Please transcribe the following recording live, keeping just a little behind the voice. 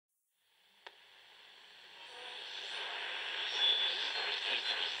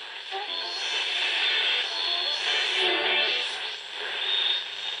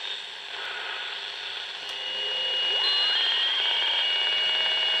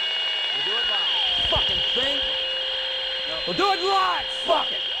We'll do it live. Fucking thing. We'll do it live.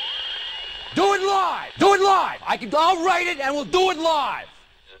 Fuck it. Do it live. Do it live. I'll write it and we'll do it live.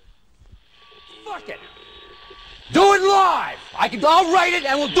 Fuck it. Do it live. I'll write it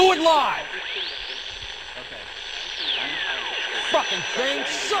and we'll do it live. Okay. Fucking thing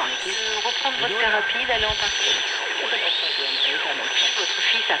sucks. Reprendre votre thérapie, d'aller en partie. Votre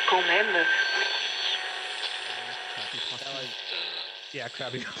fils a quand même. Yeah,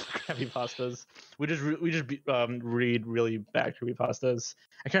 creepypastas. We just read really bad creepypastas.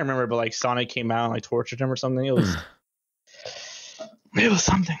 I can't remember, but like Sonic came out and like tortured him or something. It was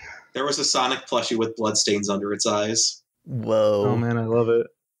something. There was a Sonic plushie with bloodstains under its eyes. Whoa! Oh man, I love it.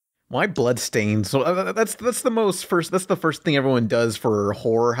 Why bloodstains? So that's the first thing everyone does for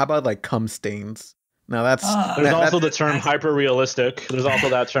horror. How about like cum stains? Now that's there's also the term hyper realistic. There's also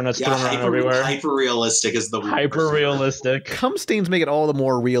that term that's thrown around everywhere. Hyper realistic is the hyper realistic. Cum stains make it all the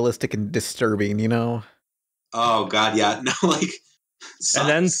more realistic and disturbing, you know. Oh god, yeah, no, like. And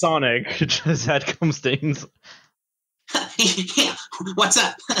then Sonic just had cum stains. Yeah, what's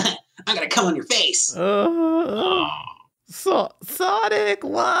up? I'm gonna come on your face. Sonic,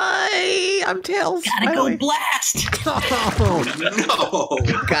 why? I'm Tails. Gotta go blast. Oh, no.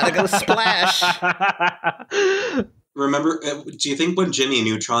 Gotta go splash. Remember, do you think when Jimmy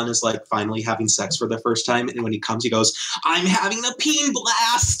Neutron is like finally having sex for the first time, and when he comes, he goes, "I'm having a peen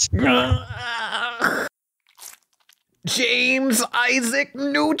blast." James Isaac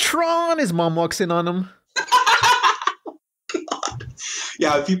Neutron. His mom walks in on him.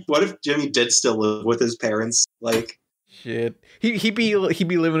 Yeah, what if Jimmy did still live with his parents? Like, shit, he'd be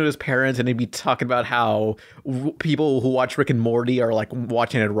living with his parents, and he'd be talking about how people who watch Rick and Morty are like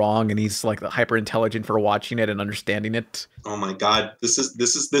watching it wrong, and he's like hyper intelligent for watching it and understanding it. Oh my god, this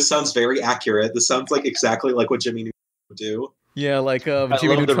sounds very accurate. This sounds like exactly like what Jimmy Neutron would do. Yeah, like I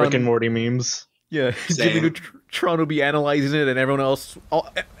Jimmy love Neutron, the Rick and Morty memes. Yeah, Same. Jimmy Neutron would be analyzing it, and everyone else,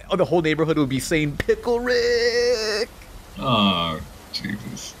 the whole neighborhood would be saying "Pickle Rick." Oh,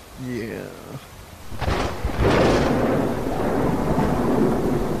 Jesus. Yeah.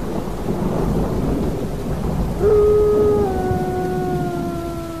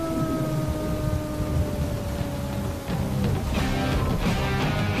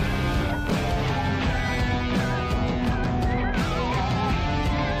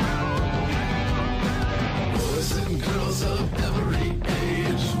 Boys and girls of every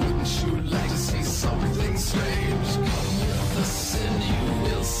age, wouldn't you like to see something strange? Come with us and you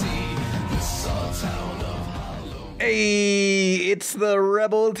will see this our town of Halloween. Hey, it's the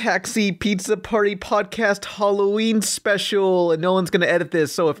RebelTaxi Pizza Party Podcast Halloween special, and Nolan's gonna edit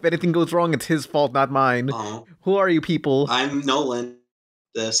this, so if anything goes wrong, it's his fault, not mine. Oh. Who are you people? I'm Nolan.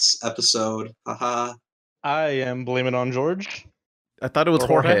 This episode, haha. I am Blame It on George. I thought it was Or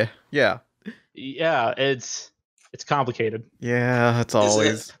Jorge. Jorge? Yeah. Yeah, it's complicated. Yeah, that's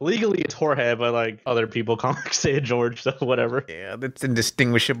always. Legally, it's Jorge, but like other people say it George, so whatever. Yeah, that's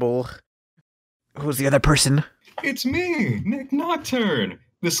indistinguishable. Who's the other person? It's me, Nick Nocturne,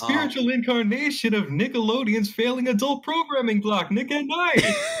 the spiritual incarnation of Nickelodeon's failing adult programming block, Nick at Night.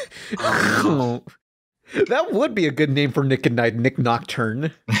 Oh, that would be a good name for Nick and Night, Nick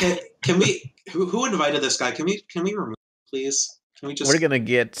Nocturne. Can we? Who invited this guy? Can we remove, please? Can we just? We're gonna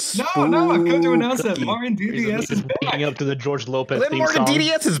get No, I've come to announce that spooky. Martin DDS is back. Leading up to the George Lopez Then theme Martin song.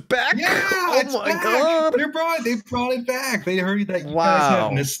 DDS is back. Yeah, oh it's my back. god! They brought it back. They heard that you guys Wow.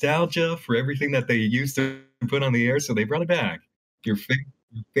 have nostalgia for everything that they used to put on the air, so they brought it back. Your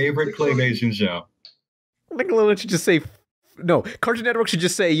favorite claymation show. Nickelodeon should just say, no, Cartoon Network should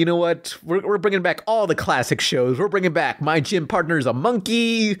just say, you know what, we're bringing back all the classic shows. We're bringing back My Gym Partner's a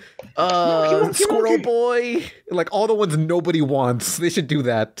Monkey, Squirrel Boy, like all the ones nobody wants. They should do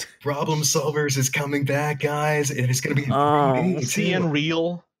that. Problem Solvers is coming back, guys. It is going to be CN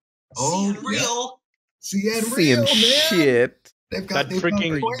Real. Oh, CN Real. CN Seeing Real, man. shit. They've That they've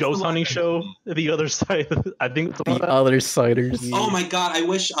freaking twice ghost the hunting lineup. show, The Other Side. I think The Othersiders. Oh my god! I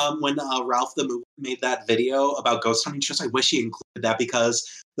wish when Ralph the Movie made that video about ghost hunting shows, I wish he included that because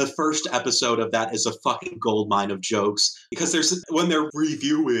the first episode of that is a fucking goldmine of jokes. Because when they're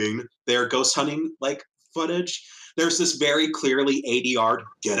reviewing their ghost hunting like footage, there's this very clearly ADR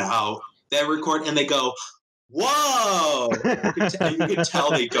get out. They record and they go, "Whoa!" And you can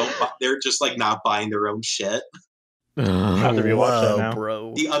tell they're just like not buying their own shit. I have to rewatch that now.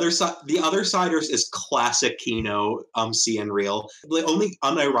 Bro. The Othersiders is classic Kino CN Real. The only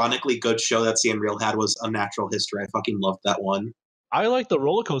unironically good show that CN Real had was Unnatural History. I fucking loved that one. I like the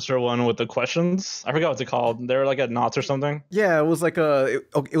roller coaster one with the questions. I forgot what's it called. They're like at knots or something. Yeah, it was like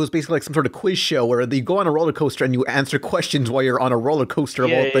it was basically like some sort of quiz show where you go on a roller coaster and you answer questions while you're on a roller coaster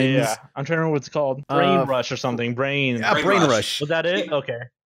of all things. Yeah. I'm trying to remember what it's called. Brain Rush or something. Brain Rush. Was that it? Okay.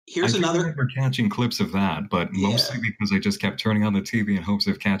 Here's I another. remember catching clips of that, but mostly because I just kept turning on the TV in hopes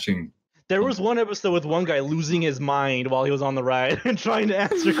of catching. There was one episode with one guy losing his mind while he was on the ride and trying to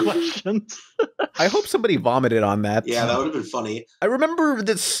answer questions. I hope somebody vomited on that. Yeah, that would have been funny. I remember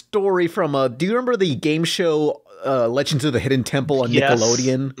this story from do you remember the game show Legends of the Hidden Temple on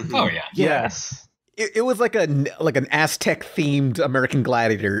Nickelodeon? Oh yeah. Yes. It was like an Aztec themed American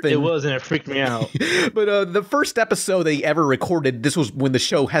Gladiator thing. It was, and it freaked me out. But the first episode they ever recorded, this was when the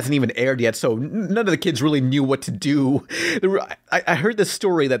show hasn't even aired yet, so none of the kids really knew what to do. I heard this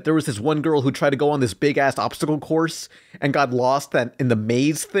story that there was this one girl who tried to go on this big ass obstacle course and got lost in the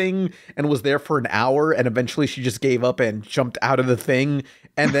maze thing and was there for an hour, and eventually she just gave up and jumped out of the thing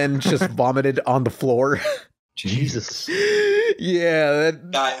and then just vomited on the floor. Jesus. Yeah.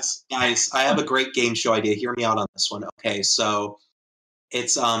 Guys, I have a great game show idea. Hear me out on this one. Okay, so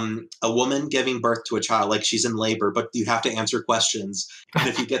it's a woman giving birth to a child, like she's in labor, but you have to answer questions. And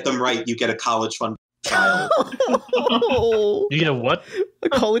if you get them right, you get a college fund child. You get a what? A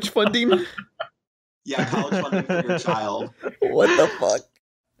college funding? Yeah, college funding for your child. What the fuck?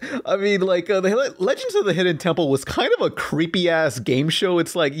 I mean, like, the Legends of the Hidden Temple was kind of a creepy-ass game show.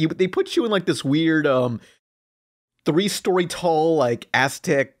 It's like, they put you in, like, this weird, 3-story tall, like,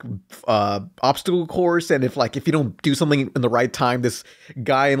 Aztec obstacle course, and if you don't do something in the right time, this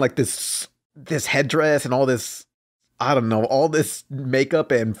guy in, like, this headdress and all this, I don't know, all this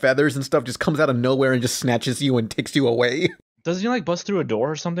makeup and feathers and stuff just comes out of nowhere and just snatches you and takes you away. Doesn't he like bust through a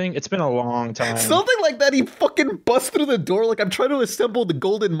door or something? It's been a long time. Something like that. He fucking busts through the door. Like, I'm trying to assemble the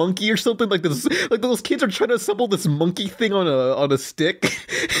golden monkey or something like this. Like, those kids are trying to assemble this monkey thing on a stick,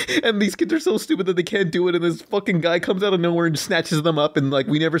 and these kids are so stupid that they can't do it. And this fucking guy comes out of nowhere and snatches them up, and like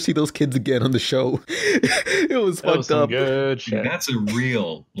we never see those kids again on the show. It was fucked up. Good shit. That's a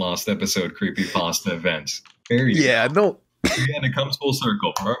real lost episode creepypasta event. Very no. And it comes full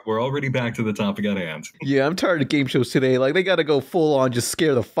circle. We're already back to the topic at hand. Yeah, I'm tired of game shows today. Like, they gotta go full on, just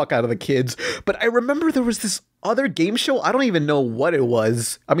scare the fuck out of the kids. But I remember there was this other game show. I don't even know what it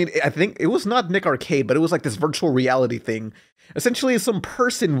was. I mean, I think it was not Nick Arcade, but it was like this virtual reality thing. Essentially, some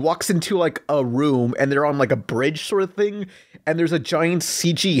person walks into like a room and they're on like a bridge sort of thing. And there's a giant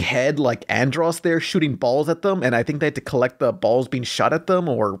CG head like Andros there shooting balls at them. And I think they had to collect the balls being shot at them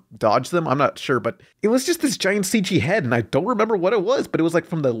or dodge them. I'm not sure, but it was just this giant CG head. And I don't remember what it was, but it was like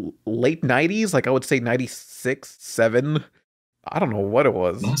from the late 90s. Like I would say 96, 7. I don't know what it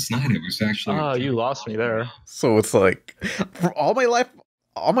was. Last night it was actually. Oh, you lost me there. So it's like, for all my life,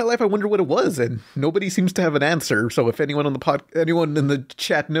 I wonder what it was, and nobody seems to have an answer. So if anyone on anyone in the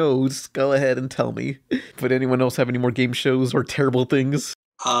chat knows, go ahead and tell me. But anyone else have any more game shows or terrible things?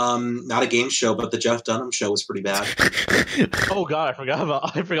 Not a game show, but the Jeff Dunham show was pretty bad. Oh god,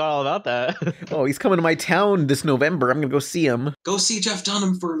 I forgot all about that. Oh, he's coming to my town this November. I'm gonna go see him. Go see Jeff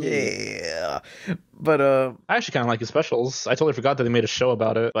Dunham for me. Yeah. But I actually kind of like his specials. I totally forgot that they made a show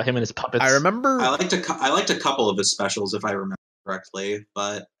about it, about him and his puppets. I remember I liked a couple of his specials, if I remember correctly,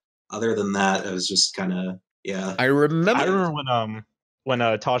 but other than that, it was just kind of I remember when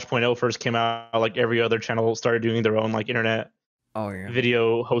Tosh.0 first came out, like every other channel started doing their own like internet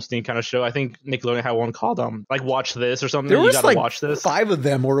video hosting kind of show. I think Nickelodeon had one called like Watch This or something. There was like watch this. 5 of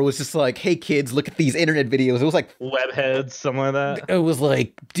them where it was just like, hey kids, look at these internet videos. It was like Webheads, something like that. It was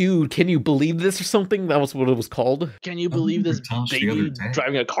like, dude, can you believe this or something? That was what it was called. Can you believe this baby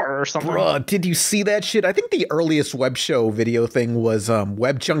driving a car or something? Bruh, did you see that shit? I think the earliest web show video thing was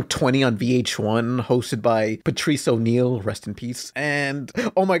Web Junk 20 on VH1, hosted by Patrice O'Neill, rest in peace. And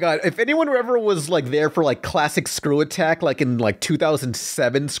oh my god, if anyone ever was like there for like classic Screw Attack, like in like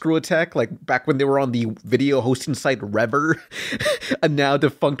 2007 Screw Attack, like back when they were on the video hosting site Rever, a now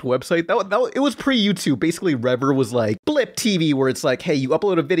defunct website. That it was pre-YouTube. Basically, Rever was like Blip TV, where it's like, hey, you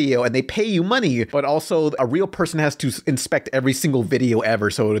upload a video and they pay you money, but also a real person has to inspect every single video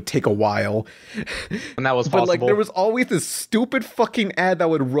ever, so it would take a while. And that was possible. But like, there was always this stupid fucking ad that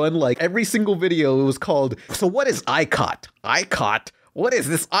would run like every single video. It was called, so what is ICOT? ICOT? What is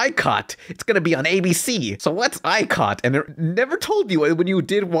this ICOT? It's going to be on ABC. So what's ICOT? And it never told you. When you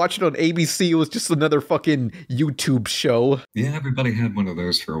did watch it on ABC, it was just another fucking YouTube show. Yeah, everybody had one of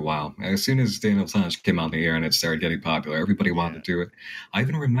those for a while. As soon as Daniel Tosh came on the air and it started getting popular, everybody wanted to do it. I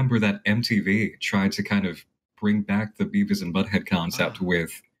even remember that MTV tried to kind of bring back the Beavis and Butthead concept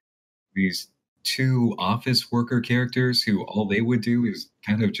with these two office worker characters who all they would do is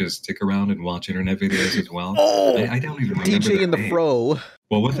kind of just stick around and watch internet videos as well. Oh, I don't even remember DJ their in the name. Fro.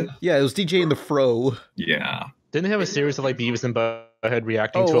 What was it? Yeah, it was DJ in the Fro. Yeah. Didn't they have a series of like Beavis and Butthead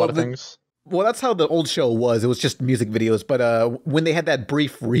reacting to a well, lot of things? Well, that's how the old show was. It was just music videos. But when they had that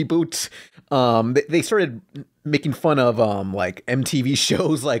brief reboot, they started making fun of like MTV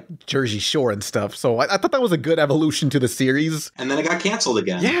shows like Jersey Shore and stuff. So I thought that was a good evolution to the series. And then it got canceled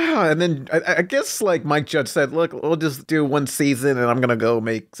again. Yeah, and then I guess like Mike Judge said, look, we'll just do one season and I'm going to go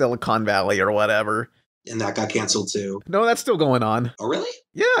make Silicon Valley or whatever. And that got canceled too. No, that's still going on. Oh, really?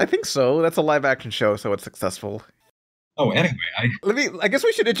 Yeah, I think so. That's a live action show, so it's successful. Oh, anyway, I guess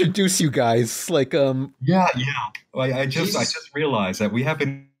we should introduce you guys. Like, yeah. I just realized that we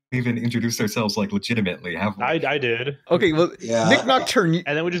haven't even introduced ourselves like legitimately, have we? I did. Okay, well, Yeah. Nick Nocturne.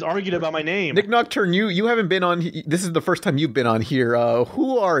 And then we just argued about my name. Nick Nocturne, you haven't been on. This is the first time you've been on here.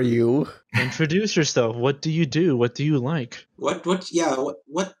 Who are you? Introduce yourself. What do you do? What do you like? What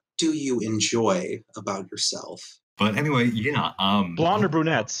do you enjoy about yourself? But anyway, yeah. Blonde or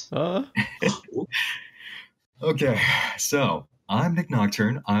brunettes? Okay, so I'm Nick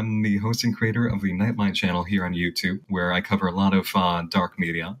Nocturne. I'm the host and creator of the NightMind channel here on YouTube, where I cover a lot of dark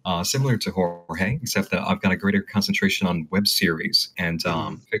media, similar to Jorge, except that I've got a greater concentration on web series and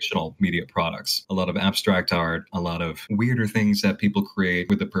fictional media products. A lot of abstract art, a lot of weirder things that people create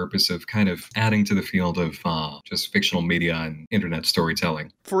with the purpose of kind of adding to the field of just fictional media and internet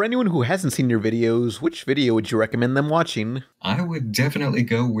storytelling. For anyone who hasn't seen your videos, which video would you recommend them watching? I would definitely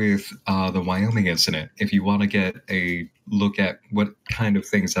go with the Wyoming incident if you want to get a look at what kind of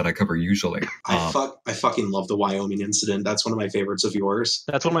things that I cover usually. I fucking love the Wyoming incident. That's one of my favorites of yours.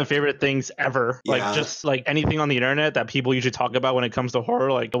 That's one of my favorite things ever. Yeah. Like just like anything on the internet that people usually talk about when it comes to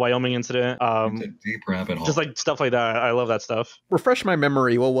horror, like the Wyoming incident. It's a deep rabbit hole. Just like stuff like that. I love that stuff. Refresh my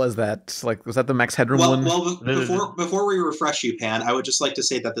memory. What was that? Like, was that the Max Headroom one? Before we refresh you, Pan, I would just like to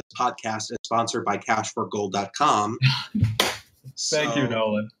say that this podcast is sponsored by CashForGold.com. Thank you,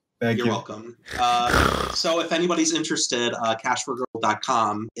 Nolan. You're welcome. So if anybody's interested,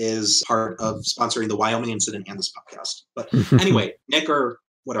 CashForGold.com is part of sponsoring the Wyoming incident and this podcast. But anyway, Nick or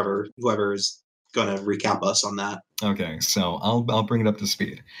whatever, whoever is going to recap us on that. Okay, so I'll bring it up to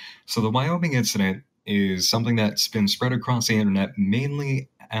speed. So the Wyoming incident is something that's been spread across the internet mainly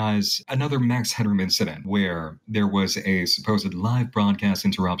as another Max Headroom incident, where there was a supposed live broadcast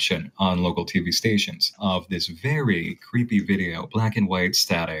interruption on local TV stations of this very creepy video, black and white,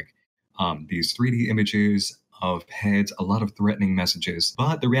 static, these 3D images of heads, a lot of threatening messages.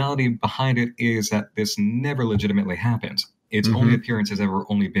 But the reality behind it is that this never legitimately happened. Its only appearance has ever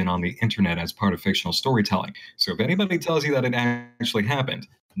only been on the internet as part of fictional storytelling. So if anybody tells you that it actually happened,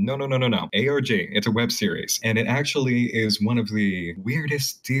 no. ARG, it's a web series. And it actually is one of the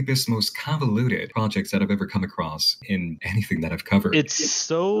weirdest, deepest, most convoluted projects that I've ever come across in anything that I've covered. It's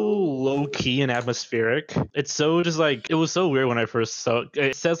so low-key and atmospheric. It's so just like, it was so weird when I first saw it.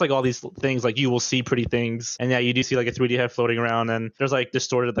 It says like all these things, like you will see pretty things. And yeah, you do see like a 3D head floating around and there's like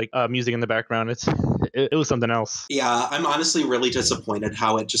distorted like music in the background. It was something else. Yeah, I'm honestly really disappointed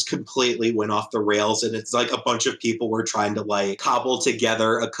how it just completely went off the rails. And it's like a bunch of people were trying to like cobble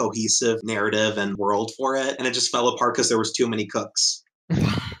together a cohesive narrative and world for it. And it just fell apart because there was too many cooks.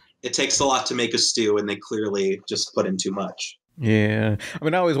 It takes a lot to make a stew and they clearly just put in too much. Yeah. I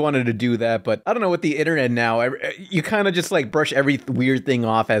mean, I always wanted to do that, but I don't know, with the internet now, you kind of just like brush every weird thing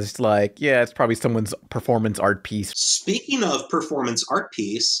off as like, yeah, it's probably someone's performance art piece. Speaking of performance art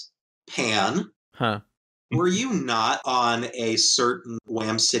piece, Pan, were you not on a certain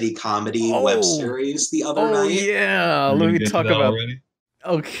Wham City comedy web series the other night? Oh, yeah. Let me talk about...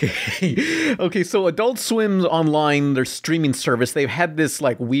 Okay, so Adult Swim's online, their streaming service, they've had this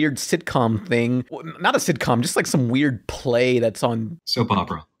like weird sitcom thing. Not a sitcom, just like some weird play that's on... Soap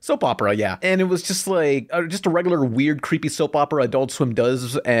opera. Soap opera, yeah. And it was just like, just a regular weird creepy soap opera Adult Swim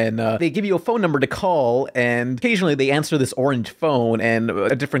does, and they give you a phone number to call, and occasionally they answer this orange phone, and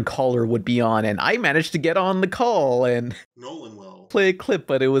a different caller would be on, and I managed to get on the call, and... Nolan will. Play a clip,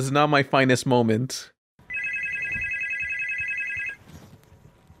 but it was not my finest moment.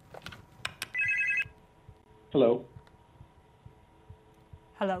 Hello.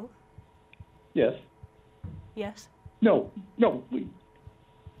 Hello? Yes. Yes? No, please.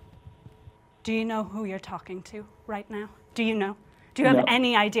 Do you know who you're talking to right now? Do you know? Do you have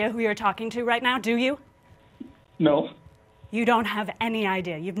any idea who you're talking to right now? Do you? No. You don't have any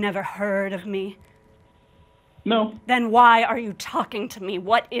idea. You've never heard of me? No. Then why are you talking to me?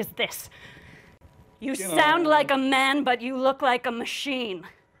 What is this? You sound like a man, but you look like a machine.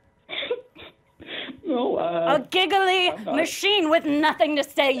 No, A giggly I'm not. machine with nothing to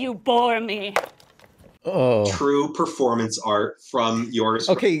say. You bore me. Oh. True performance art from yours.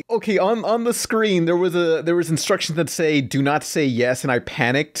 Okay. On the screen there was instructions that say "Do not say yes," and I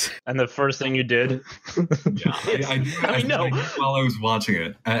panicked. And the first thing you did. Yeah, I know. While I was watching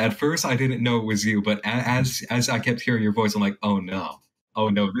it, at first I didn't know it was you, but as I kept hearing your voice, I'm like, oh no,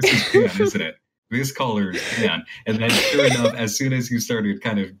 this is Pan, isn't it? This caller is Pan. And then sure enough, as soon as you started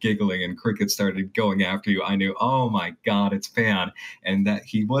kind of giggling and Cricket started going after you, I knew, oh my God, it's Pan. And that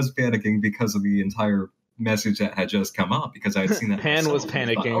he was panicking because of the entire message that had just come up, because I had seen that. Pan was myself.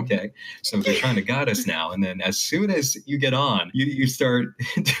 I thought, panicking. okay, so they're trying to guide us now. And then as soon as you get on, you start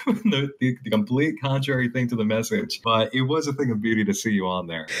doing the complete contrary thing to the message. But it was a thing of beauty to see you on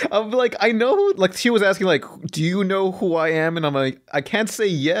there. I'm like, I know, like she was asking, like, do you know who I am? And I'm like, I can't say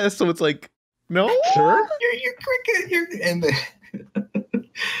yes, so it's like, no, Sure, you're Cricket. And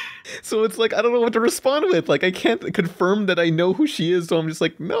so it's like I don't know what to respond with. Like I can't confirm that I know who she is, so I'm just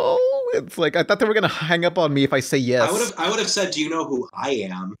like, no. It's like I thought they were gonna hang up on me if I say yes. I would have said, "Do you know who I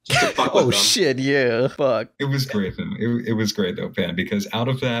am?" Just to fuck with Oh them. shit, yeah, fuck. it was great though. It was great though, Pan, because out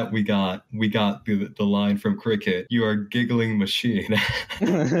of that we got the line from Cricket, "You are a giggling machine,"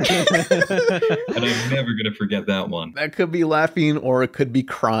 and I'm never gonna forget that one. That could be laughing or it could be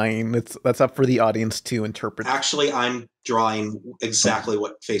crying. That's up for the audience to interpret. Actually, I'm drawing exactly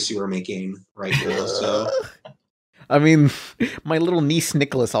what face you were making right now. So I mean, my little niece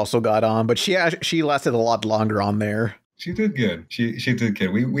Nicholas also got on, but she lasted a lot longer on there. She did good. She did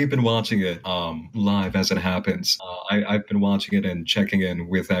good. We've been watching it live as it happens. I've been watching it and checking in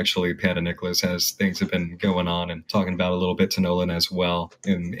with actually Pan and Nicholas as things have been going on, and talking about a little bit to Nolan as well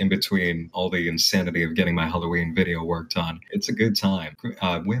in between all the insanity of getting my Halloween video work done. It's a good time.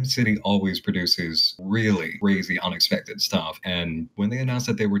 Web City always produces really crazy, unexpected stuff. And when they announced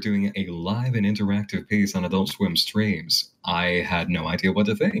that they were doing a live and interactive piece on Adult Swim streams, I had no idea what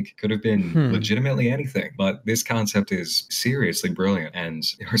to think. Could have been legitimately anything, but this concept is seriously brilliant, and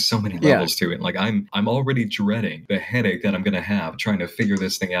there are so many levels to it. Like I'm already dreading the headache that I'm gonna have trying to figure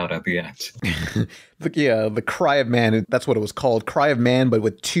this thing out at the end. The Cry of Man, that's what it was called. Cry of Man, but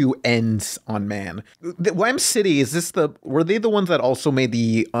with two N's on man. The Wham City, were they the ones that also made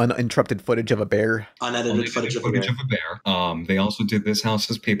the uninterrupted footage of a bear? unedited footage of a bear. They also did This House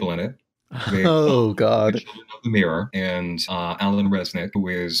Has People in It. Oh God. Children of the Mirror, and Alan Resnick, who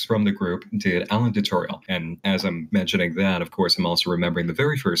is from the group, did Alan Tutorial. And as I'm mentioning that, of course, I'm also remembering the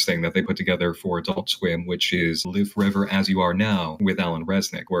very first thing that they put together for Adult Swim, which is Live Forever As You Are Now with Alan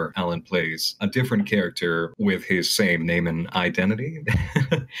Resnick, where Alan plays a different character with his same name and identity.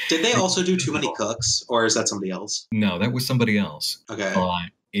 Did they also do Too Many Cooks, or is that somebody else? No, that was somebody else. Okay.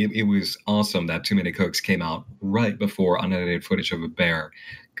 It was awesome that Too Many Cooks came out right before unedited footage of a bear,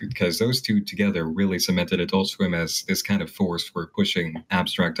 because those two together really cemented Adult Swim as this kind of force for pushing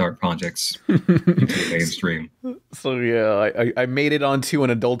abstract art projects into the mainstream. So yeah, I made it onto an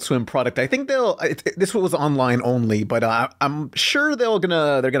Adult Swim product. I think this was online only, but I'm sure they're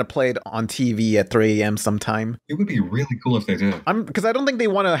gonna play it on TV at 3 a.m. sometime. It would be really cool if they did. Because I don't think they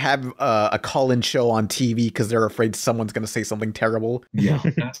want to have a call-in show on TV because they're afraid someone's gonna say something terrible. Yeah,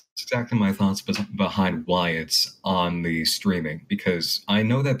 that's exactly my thoughts behind why it's on the streaming, because I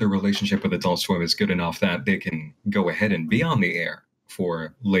know that their relationship with Adult Swim is good enough that they can go ahead and be on the air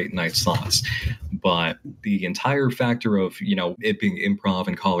for late night slots. But the entire factor of, it being improv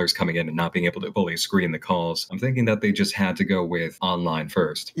and callers coming in and not being able to fully screen the calls, I'm thinking that they just had to go with online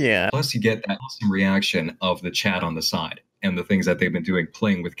first. Yeah. Plus you get that awesome reaction of the chat on the side, and the things that they've been doing,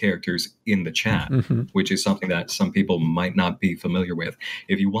 playing with characters in the chat, which is something that some people might not be familiar with.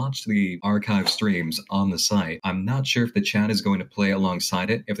 If you watch the archive streams on the site, I'm not sure if the chat is going to play alongside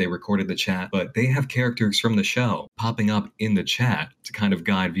it, if they recorded the chat, but they have characters from the show popping up in the chat to kind of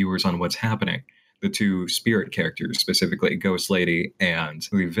guide viewers on what's happening. The two spirit characters, specifically Ghost Lady and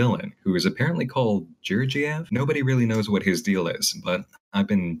the villain, who is apparently called Georgiev. Nobody really knows what his deal is, but I've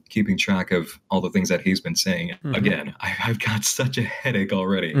been keeping track of all the things that he's been saying. Again, I've got such a headache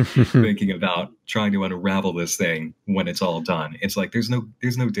already thinking about trying to unravel this thing when it's all done. It's like there's no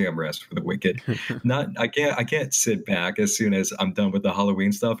damn rest for the wicked. I can't sit back as soon as I'm done with the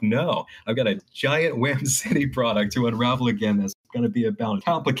Halloween stuff. No, I've got a giant Wham City product to unravel again that's going to be about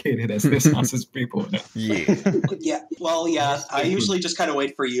complicated as This House's people in it. Yeah. Well, yeah. I usually just kind of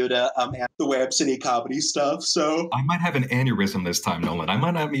wait for you to add the Web City comedy stuff. So I might have an aneurysm this time, Nolan. I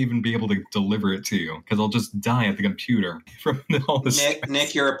might not even be able to deliver it to you because I'll just die at the computer from all this.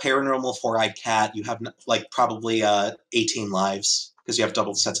 Nick, you're a paranormal four-eyed cat. You have probably 18 lives because you have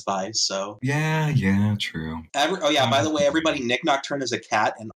double sets of eyes. So Yeah, true. By the way, everybody, Nick Nocturne is a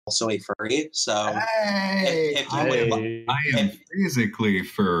cat and also a furry. So if you would, I am physically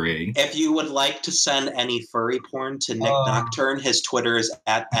furry. if you would like to send any furry porn to Nick Nocturne, his Twitter is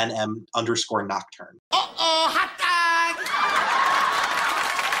at @nm_nocturne.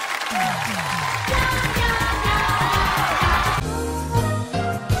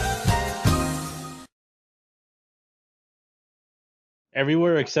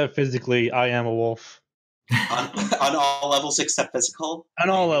 Everywhere except physically, I am a wolf. on all levels except physical. On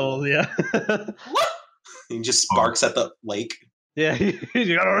all levels, yeah. He just barks at the lake. Yeah,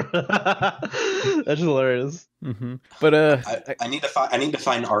 that's hilarious. Mm-hmm. But I need to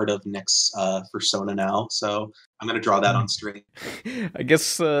find art of Nick's persona now, so I'm gonna draw that on stream. I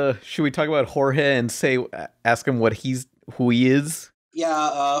guess should we talk about Jorge and ask him who he is?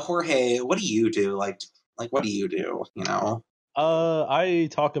 Yeah, Jorge, what do you do? Like what do you do? You know. I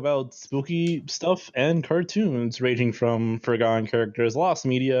talk about spooky stuff and cartoons, ranging from forgotten characters, lost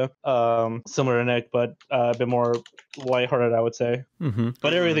media, similar to Nick, but a bit more lighthearted, I would say. Mm-hmm.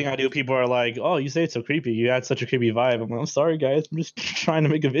 But everything I do, people are like, "Oh, you say it's so creepy. You add such a creepy vibe." I'm like, "I'm sorry, guys. I'm just trying to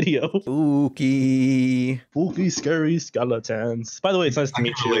make a video." Spooky, scary skeletons. By the way, it's nice to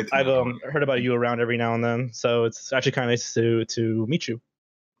meet you. I've heard about you around every now and then, so it's actually kind of nice to meet you.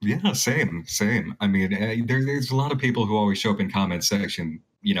 Yeah, same. I mean, there's a lot of people who always show up in comment section,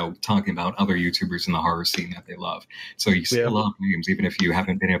 talking about other YouTubers in the horror scene that they love. So you see a lot of names, even if you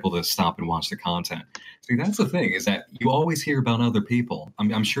haven't been able to stop and watch the content. See, that's the thing, is that you always hear about other people.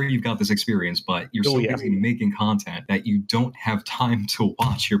 I'm sure you've got this experience, but you're so busy making content that you don't have time to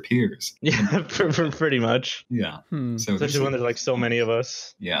watch your peers. Yeah, pretty much. Yeah. So especially when there's like so many of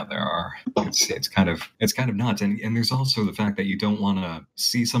us. Yeah, there are. It's kind of nuts. And there's also the fact that you don't want to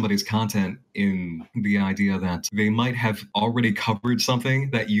see somebody's content in the idea that they might have already covered something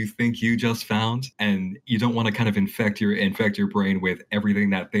that you think you just found, and you don't want to kind of infect your brain with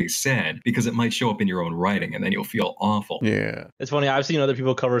everything that they said, because it might show up in your own writing and then you'll feel awful. Yeah. It's funny, I've seen other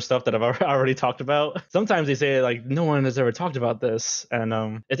people cover stuff that I've already talked about. Sometimes they say like, no one has ever talked about this,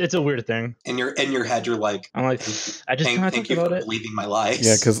 and it's a weird thing. In your head, you're like, I'm like, I just kind of thank talked you about for it. believing my lies.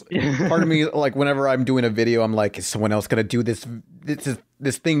 Yeah, because part of me, like, whenever I'm doing a video, I'm like, is someone else gonna do this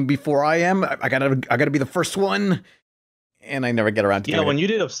thing before I am? I gotta be the first one. And I never get around to doing it. When you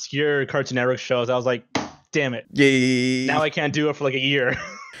did obscure Cartoon Network shows, I was like, damn it. Yeah. Now I can't do it for like a year.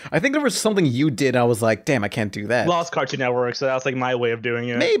 I think there was something you did. I was like, damn, I can't do that. Lost Cartoon Network, so that's like my way of doing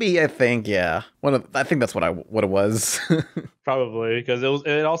it. Maybe, I think, yeah. I think that's what it was. Probably, because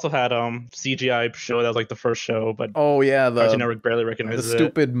it also had CGI show that was like the first show, but oh yeah, Cartoon Network barely recognizes the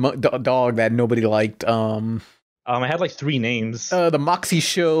stupid dog that nobody liked. I had like 3 names. The Moxie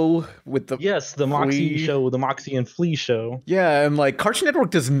show with the Moxie show, the Moxie and Flea show. Yeah, and like Cartoon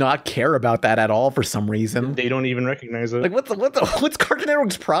Network does not care about that at all for some reason. They don't even recognize it. Like what's Cartoon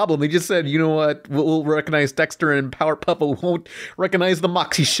Network's problem? They just said, you know what, we'll recognize Dexter and Powerpuff, but we won't recognize the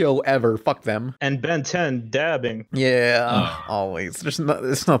Moxie show ever. Fuck them. And Ben 10 dabbing. Yeah, always. There's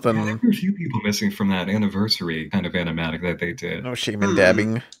nothing. Yeah, there were a few people missing from that anniversary kind of animatic that they did. No shame in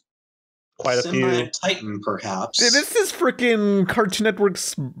dabbing. Quite a few. Titan, perhaps. This is freaking Cartoon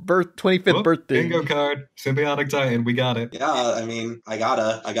Network's 25th birthday. Bingo card, Symbiotic Titan, we got it. Yeah, I mean, I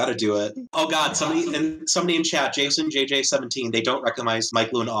gotta do it. Oh God, somebody in chat, Jason JJ17, they don't recognize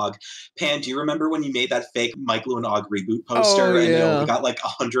Mike Lou and Og. Pan, do you remember when you made that fake Mike Lou and Og reboot poster and you only got like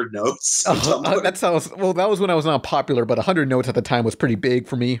 100 notes? That was when I was not popular, but 100 notes at the time was pretty big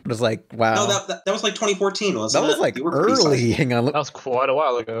for me. It was like, wow. No, that was like 2014, wasn't it? That was like early. Hang on. That was quite a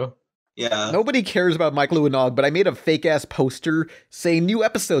while ago. Yeah. Nobody cares about Mike Lou and Og, but I made a fake ass poster saying new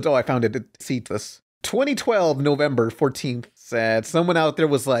episodes. Oh, I found it. See this. 2012, November 14th. Said someone out there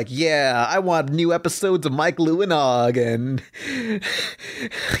was like, yeah, I want new episodes of Mike Lou and Og, and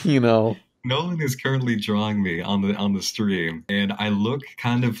Nolan is currently drawing me on the stream, and I look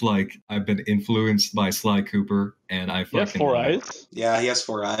kind of like I've been influenced by Sly Cooper, and I fucking... He has 4 eyes? Yeah, he has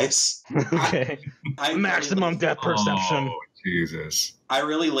 4 eyes. Okay. Maximum depth perception. Oh, Jesus. I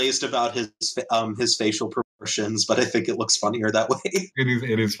really lazed about his facial proportions, but I think it looks funnier that way.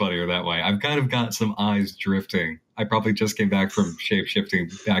 It is funnier that way. I've kind of got some eyes drifting. I probably just came back from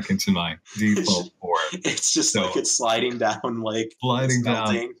shape-shifting back into my default form. It's just like it's sliding down, like sliding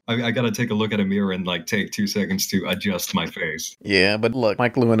down. I gotta take a look at a mirror and like take 2 seconds to adjust my face. Yeah, but look,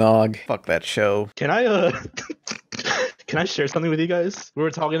 Mike Lou and Og, fuck that show. Can I Can I share something with you guys? We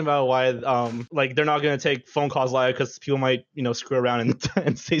were talking about why, like, they're not gonna take phone calls live because people might, screw around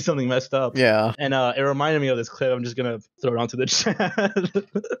and say something messed up. Yeah. And it reminded me of this clip. I'm just gonna throw it onto the chat.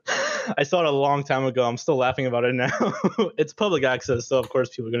 I saw it a long time ago. I'm still laughing about it now. It's public access, so of course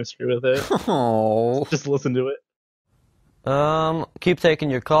people are gonna screw with it. Oh. Just listen to it. Keep taking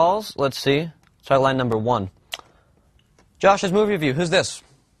your calls. Let's see. Start line number 1. Josh's movie review. Who's this?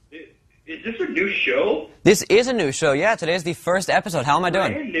 Is this a new show? This is a new show. Yeah, today's the first episode. How am I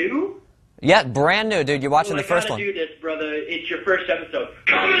doing? Brand new? Yeah, brand new, dude. You're watching the first one. I gotta do this, brother. It's your first episode.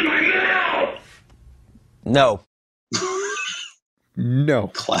 Come in my mouth! No. No.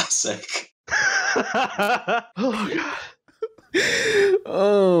 Classic. Oh god.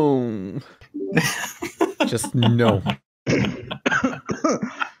 Oh. Just no.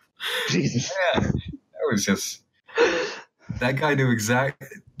 Jesus. Yeah, that was just. That guy knew exactly.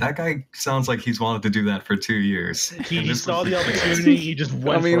 That guy sounds like he's wanted to do that for 2 years. He saw the opportunity. He just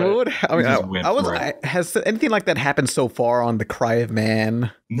went for it. Has anything like that happened so far on the Cry of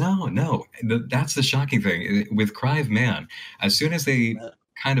Man? No. That's the shocking thing with Cry of Man. As soon as they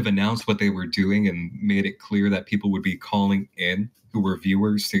kind of announced what they were doing and made it clear that people would be calling in who were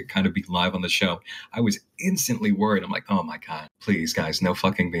viewers to kind of be live on the show, I was instantly worried. I'm like, oh my God, please guys, no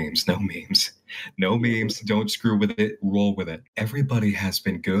fucking memes, no memes. No memes, don't screw with it, roll with it. Everybody has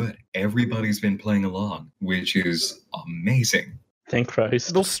been good. Everybody's been playing along, which is amazing. Thank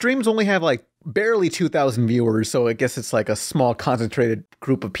Christ. Those streams only have like barely 2,000 viewers, so I guess it's like a small concentrated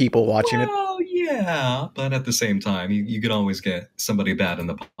group of people watching it. Oh yeah, but at the same time, you could always get somebody bad in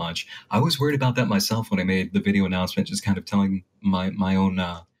the punch. I was worried about that myself when I made the video announcement, just kind of telling my own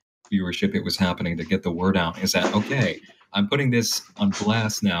viewership it was happening to get the word out. Is that okay? I'm putting this on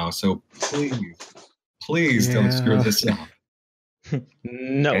blast now, so please don't screw this up.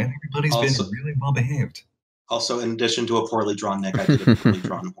 No. And everybody's been really well behaved. Also, in addition to a poorly drawn Nick, I did a poorly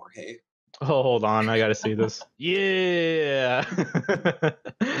drawn Jorge. Oh, hold on. I gotta see this. Yeah.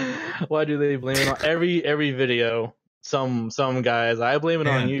 Why do they blame it on every video? Some guys. I blame it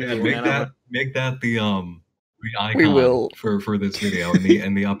on you. Make that the icon we will. for this video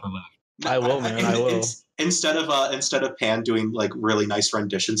in the upper left. I will, man. I will. Instead of Pan doing like really nice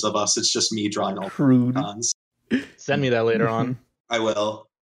renditions of us, it's just me drawing all crude icons. Send me that later on. I will.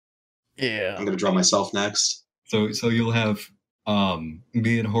 Yeah. I'm gonna draw myself next. So you'll have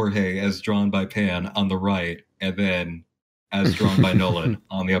me and Jorge as drawn by Pan on the right, and then as drawn by Nolan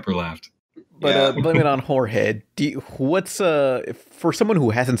on the upper left. But blame it on Jorge. What's for someone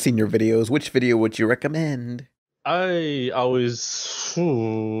who hasn't seen your videos, which video would you recommend? I always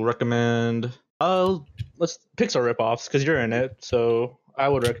recommend let's Pixar ripoffs because you're in it, so I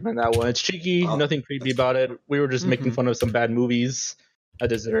would recommend that one. It's cheeky, nothing creepy about it. We were just making fun of some bad movies I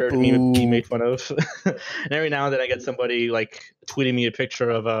deserved me made fun of. And every now and then I get somebody like tweeting me a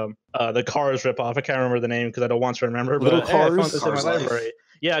picture of the Cars ripoff. I can't remember the name because I don't want to remember. Little but Cars? I found this in my library.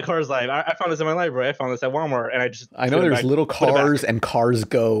 Yeah, Cars Live. I found this in my library. I found this at Walmart, and I know there's Little Cars and Cars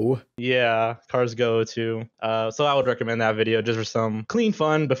Go. Yeah, Cars Go too. So I would recommend that video just for some clean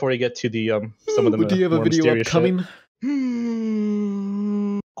fun before you get to the some of the. Do you have a video upcoming?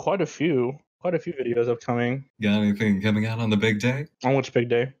 Quite a few videos upcoming. Got anything coming out on the big day? On which big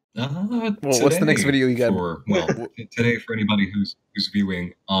day? What's the next video you got? Today for anybody who's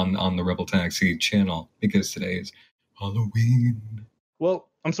viewing on the RebelTaxi channel, because today is Halloween. Well,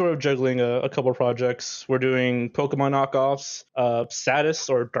 I'm sort of juggling a couple of projects. We're doing Pokemon knockoffs, saddest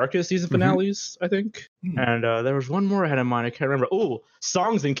or darkest season finales, I think. And there was one more I had in mind. I can't remember. Oh,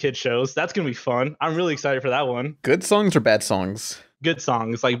 songs and kid shows. That's going to be fun. I'm really excited for that one. Good songs or bad songs? Good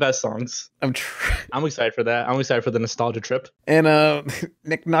songs, like best songs. I'm excited for that. I'm excited for the nostalgia trip. And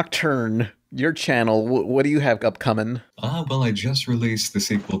Nick Nocturne, your channel, what do you have upcoming? Well, I just released the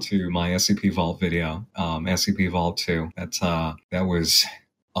sequel to my SCP Vault video, SCP Vault 2. That was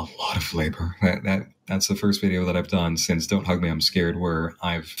a lot of labor. That's the first video that I've done since Don't Hug Me, I'm Scared, where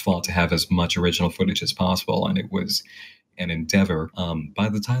I've fought to have as much original footage as possible, and it was an endeavor. By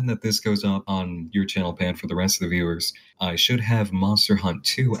the time that this goes up on your channel, Pan, for the rest of the viewers, I should have Monster Hunt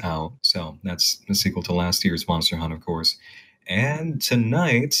 2 out. So that's the sequel to last year's Monster Hunt, of course. And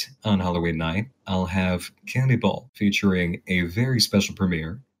tonight, on Halloween night, I'll have Candy Bowl, featuring a very special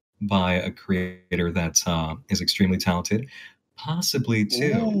premiere by a creator that is extremely talented. Possibly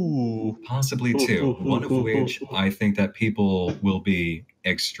two. One of which I think that people will be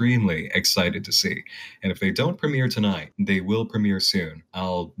extremely excited to see. And if they don't premiere tonight, they will premiere soon.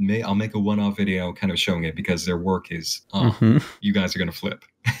 I'll make a one-off video kind of showing it because their work is you guys are gonna flip.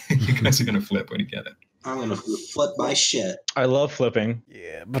 You guys are gonna flip when you get it. I'm gonna flip my shit. I love flipping.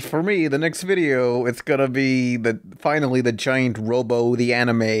 Yeah, but for me, the next video, it's gonna be finally the giant Robo, the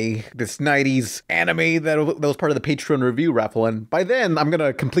anime, this 90s anime that was part of the Patreon review raffle. And by then, I'm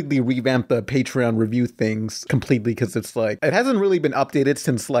gonna completely revamp the Patreon review things completely, because it's like, it hasn't really been updated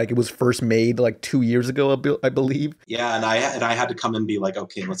since like it was first made like 2 years ago, I believe. Yeah, and I had to come and be like,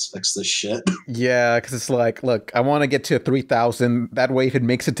 okay, let's fix this shit. Yeah, because it's like, look, I want to get to 3,000. That way, if it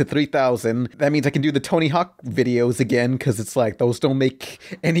makes it to 3,000, that means I can do the Tony Hawk videos again, because it's like, those don't make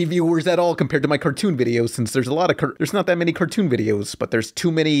any viewers at all compared to my cartoon videos, since there's there's not that many cartoon videos, but there's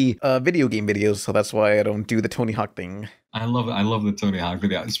too many video game videos, so that's why I don't do the Tony Hawk thing. I love the Tony Hawk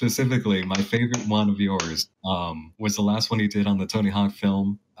video. Specifically, my favorite one of yours was the last one you did on the Tony Hawk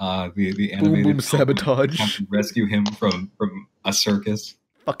film, the animated Boom Sabotage. Have to rescue him from a circus.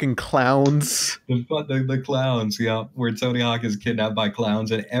 Fucking clowns. The clowns, yeah, where Tony Hawk is kidnapped by clowns,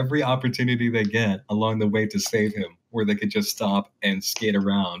 and every opportunity they get along the way to save him, where they could just stop and skate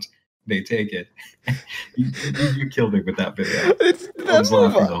around, they take it. you killed it with that video. I was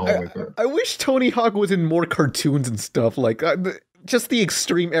laughing the whole way through. I wish Tony Hawk was in more cartoons and stuff. Like, just the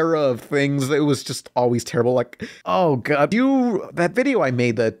extreme era of things, it was just always terrible. Like, oh god, that video I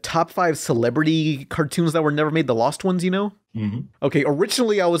made, the top 5 celebrity cartoons that were never made, the lost ones, you know? Mm-hmm. Okay,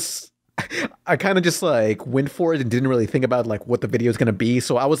 originally I kind of just like went for it and didn't really think about like what the video is going to be.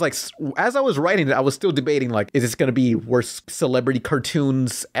 So I was like, as I was writing it, I was still debating like, is this going to be worst celebrity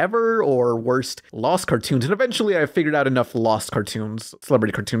cartoons ever or worst lost cartoons? And eventually I figured out enough lost cartoons,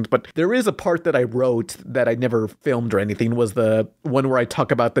 celebrity cartoons. But there is a part that I wrote that I never filmed or anything, was the one where I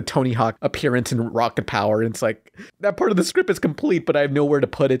talk about the Tony Hawk appearance in Rocket Power. And it's like, that part of the script is complete, but I have nowhere to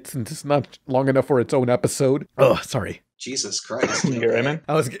put it since it's not long enough for its own episode. Oh, sorry. Jesus Christ. You hear it, man?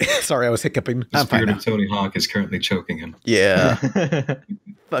 I was hiccuping. The spirit of Tony Hawk is currently choking him. Yeah.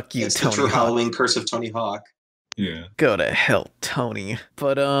 Fuck you, It's Tony the true Hawk. Halloween curse of Tony Hawk. Yeah. Go to hell, Tony.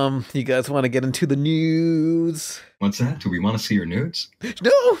 But you guys want to get into the news? What's that? Do we want to see your nudes?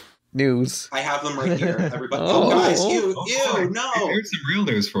 No! News. I have them right here. Everybody. Oh. Oh, guys, Oh, no. Here's some real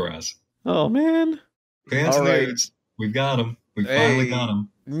news for us. Oh, man. Fans All right. nudes. We've got them. We finally got them.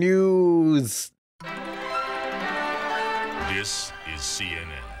 News. This is CNN.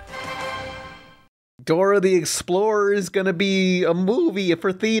 Dora the Explorer is going to be a movie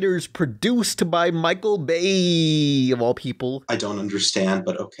for theaters produced by Michael Bay, of all people. I don't understand,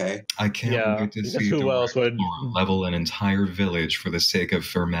 but okay. I can't wait to see who Dora else would level an entire village for the sake of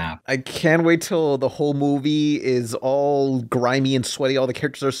her map. I can't wait till the whole movie is all grimy and sweaty. All the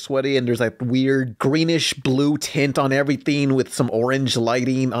characters are sweaty, and there's like weird greenish blue tint on everything with some orange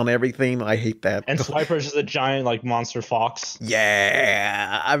lighting on everything. I hate that. And Swiper's just a giant like monster fox.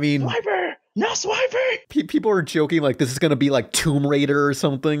 Yeah, I mean, Swiper! No, Swiper! People are joking like this is gonna be like Tomb Raider or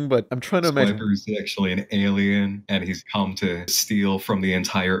something, but I'm trying to imagine. Swiper is actually an alien, and he's come to steal from the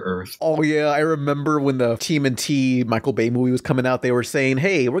entire Earth. Oh yeah, I remember when the TMNT Michael Bay movie was coming out, they were saying,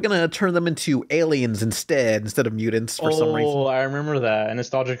 hey, we're gonna turn them into aliens instead of mutants for some reason. Oh, I remember that. And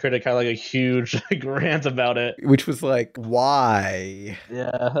Nostalgia Critic had like a huge like rant about it. Which was like, why?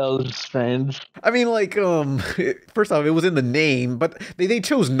 Yeah, that was strange. I mean, like, first off, it was in the name, but they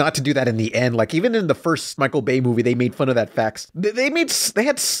chose not to do that in the end. Like, even in the first Michael Bay movie, they made fun of that fact. They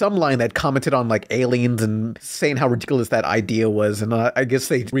had some line that commented on like aliens and saying how ridiculous that idea was, and I guess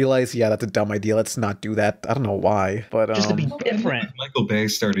they realized, yeah, that's a dumb idea. Let's not do that. I don't know why, but just to be different. Michael Bay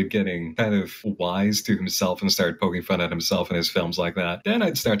started getting kind of wise to himself and started poking fun at himself in his films like that. Then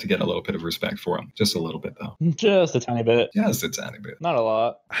I'd start to get a little bit of respect for him, just a little bit though. Just a tiny bit. Just a tiny bit. Not a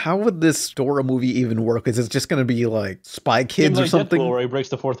lot. How would this Dora movie even work? Is it just going to be like Spy Kids or something? Deadpool, where he breaks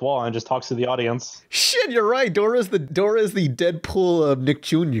the fourth wall and just talks to the audience. Shit, you're right. Dora is the Deadpool of Nick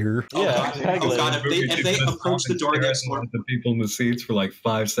Jr. Yeah, exactly. Oh god, if they approach the Dora the Explorer, the people in the seats for like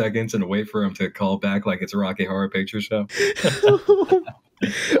 5 seconds and wait for him to call back like it's a Rocky Horror Picture Show.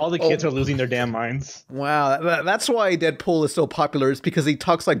 All the kids are losing their damn minds. Wow, that's why Deadpool is so popular. It's because he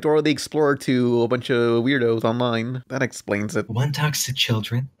talks like Dora the Explorer to a bunch of weirdos online. That explains it. One talks to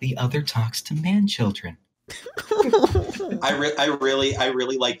children, the other talks to man-children. I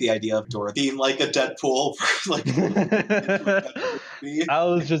really like the idea of Dora being like a Deadpool. I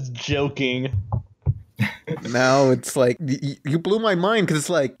was just joking. Now it's like, you blew my mind because it's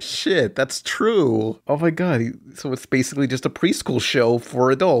like, shit, that's true. Oh my god. So it's basically just a preschool show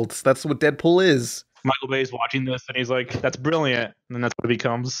for adults. That's what Deadpool is. Michael Bay's watching this and he's like, "That's brilliant," and then that's what it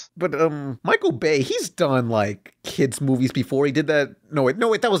becomes. But Michael Bay, he's done like kids movies before. He did that. No,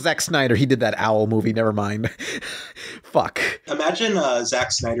 wait, that was Zack Snyder. He did that Owl movie. Never mind. Fuck. Imagine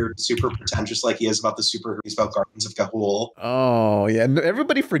Zack Snyder super pretentious like he is about the superheroes about Guardians of Ga'Hoole. Oh yeah,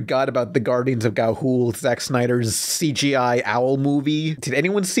 everybody forgot about the Guardians of Ga'Hoole, Zack Snyder's CGI Owl movie. Did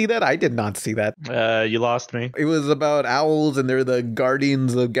anyone see that? I did not see that. You lost me. It was about owls, and they're the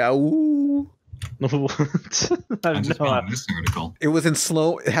Guardians of Ga'Hoole. I just found this article. It was in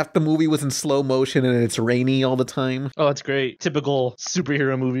slow. Half the movie was in slow motion, and it's rainy all the time. Oh, that's great. Typical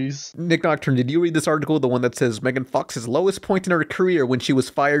superhero movies. Nick Nocturne, did you read this article? The one that says Megan Fox's lowest point in her career when she was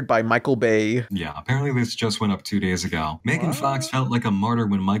fired by Michael Bay. Yeah, apparently this just went up 2 days ago. Megan Fox felt like a martyr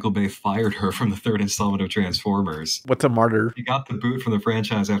when Michael Bay fired her from the third installment of Transformers. What's a martyr? She got the boot from the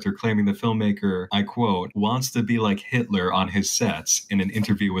franchise after claiming the filmmaker, I quote, wants to be like Hitler on his sets in an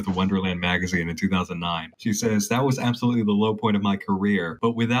interview with Wonderland magazine in 2009. She says, that was absolutely the low point of my career,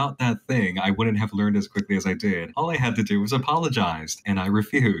 but without that thing, I wouldn't have learned as quickly as I did. All I had to do was apologize, and I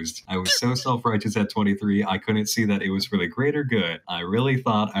refused. I was so self-righteous at 23, I couldn't see that it was for the greater good. I really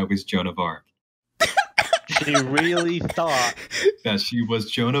thought I was Joan of Arc. She really thought that she was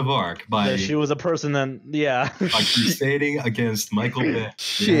Joan of Arc that she was a person then, yeah. by crusading against Michael Bay.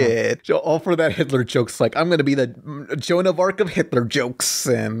 Shit. Yeah. All for that Hitler jokes, like, I'm going to be the Joan of Arc of Hitler jokes.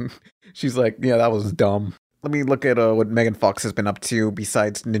 And she's like, yeah, that was dumb. Let me look at what Megan Fox has been up to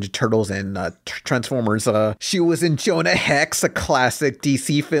besides Ninja Turtles and Transformers. She was in Jonah Hex, a classic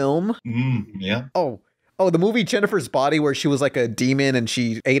DC film. Yeah. Oh, the movie Jennifer's Body, where she was like a demon and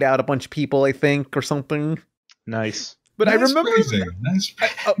she ate out a bunch of people, I think, or something. Nice. But Nice I remember. phrasing. Nice.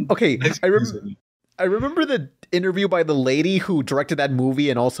 Okay, Nice I remember the interview by the lady who directed that movie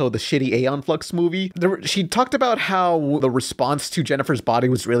and also the shitty Aeon Flux movie. She talked about how the response to Jennifer's Body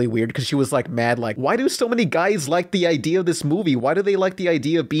was really weird because she was like mad, like, why do so many guys like the idea of this movie? Why do they like the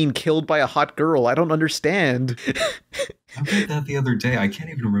idea of being killed by a hot girl? I don't understand. I read that the other day. I can't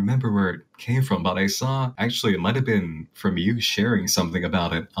even remember where it came from, but I saw, actually, it might have been from you sharing something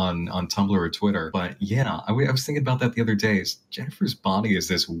about it on Tumblr or Twitter. But yeah, I was thinking about that the other day. Jennifer's Body is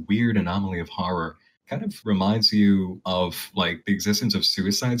this weird anomaly of horror. Kind of reminds you of like the existence of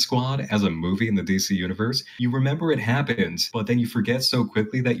Suicide Squad as a movie in the DC universe. You remember it happened, but then you forget so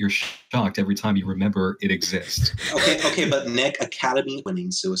quickly that you're shocked every time you remember it exists. Okay, but Nick,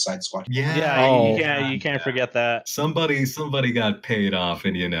 Academy-winning Suicide Squad. Yeah, you can't forget that. Somebody got paid off,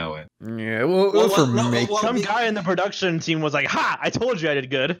 and you know it. Yeah, well some guy in the production team was like, "Ha! I told you I did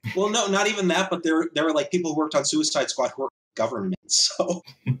good." Well, no, not even that, but there were like people who worked on Suicide Squad who were government. So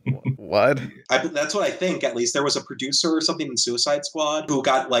what? That's what I think. At least there was a producer or something in Suicide Squad who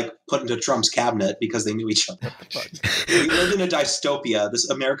got like put into Trump's cabinet because they knew each other. We live in a dystopia.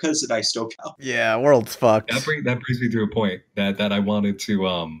 America is a dystopia. Yeah, world's fucked. That brings me to a point that I wanted to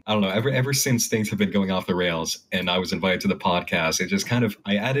I don't know. Ever since things have been going off the rails, and I was invited to the podcast, it just kind of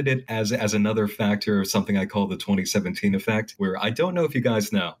I added it as another factor of something I call the 2017 effect, where I don't know if you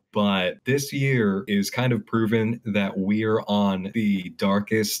guys know, but this year is kind of proven that we're on the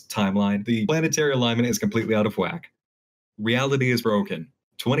darkest timeline. The planetary alignment is completely out of whack. Reality is broken.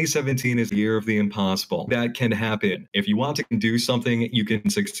 2017 is the year of the impossible. That can happen. If you want to do something, you can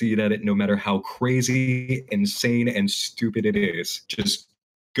succeed at it no matter how crazy, insane, and stupid it is. Just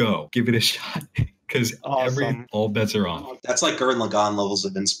go. Give it a shot. Because all bets are on. That's like Gurren Lagann levels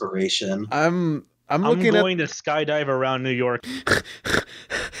of inspiration. I'm going to skydive around New York.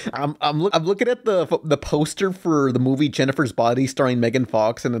 I'm looking at the poster for the movie Jennifer's Body starring Megan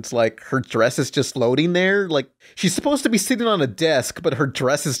Fox, and it's like her dress is just floating there. Like she's supposed to be sitting on a desk, but her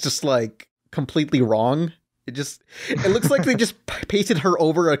dress is just like completely wrong. It looks like they just pasted her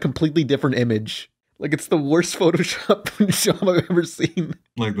over a completely different image. Like it's the worst Photoshop job I've ever seen.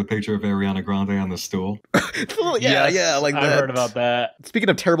 Like the picture of Ariana Grande on the stool. Yeah, like that. I heard about that. Speaking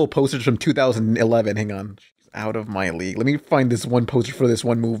of terrible posters from 2011, hang on. She's out of my league. Let me find this one poster for this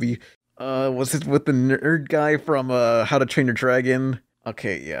one movie. Was it with the nerd guy from How to Train Your Dragon?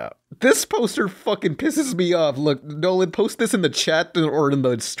 Okay, yeah. This poster fucking pisses me off. Look, Nolan, post this in the chat or in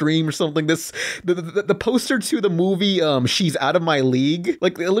the stream or something. The poster to the movie She's Out of My League.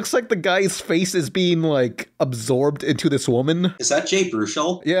 Like, it looks like the guy's face is being, like, absorbed into this woman. Is that Jay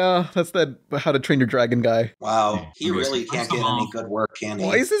Bruchel? Yeah, that's that How to Train Your Dragon guy. Wow, he really can't get any good work, can he?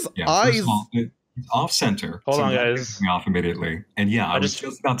 Why is his eyes... Off center. Hold on, guys. Me off immediately. And yeah, I was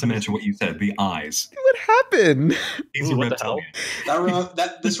just about to mention what you said. The eyes. What happened? He's a reptilian.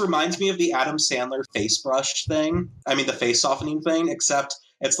 This reminds me of the Adam Sandler face brush thing. I mean, the face softening thing. Except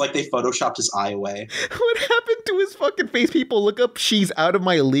It's like they photoshopped his eye away. What happened to his fucking face? People look up She's Out of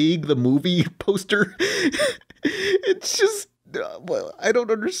My League, the movie poster. It's just... well, I don't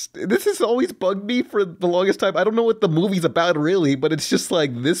understand. This has always bugged me for the longest time. I don't know what the movie's about, really, but it's just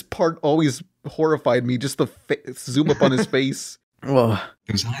like this part always horrified me. Just the zoom up on his face. Oh.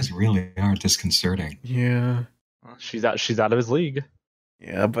 Those eyes really are disconcerting. Yeah. She's out of his league.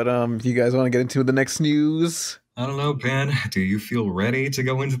 Yeah, but you guys want to get into the next news? I don't know, Ben. Do you feel ready to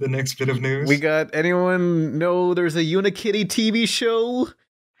go into the next bit of news? We got anyone know there's a Unikitty TV show?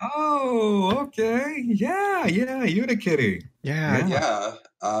 Oh, okay. Yeah, Unikitty. Yeah.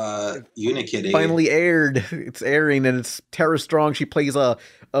 Unikitty. Finally aired. It's airing and it's Tara Strong. She plays a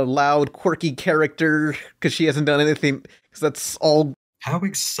loud, quirky character because she hasn't done anything. Because that's all. How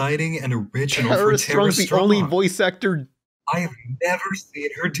exciting and original Tara for Tara Strong's the Strong. only voice actor. I have never seen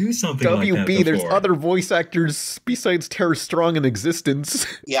her do something like that WB, before. there's other voice actors besides Tara Strong in existence.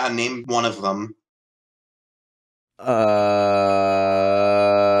 Yeah, name one of them.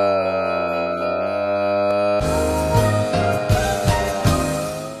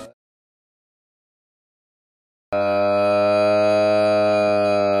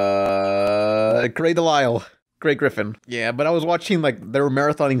 Grey Delisle. Grey Griffin. Yeah, but I was watching, like, they were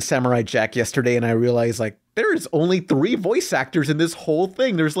marathoning Samurai Jack yesterday, and I realized, like, there's only 3 voice actors in this whole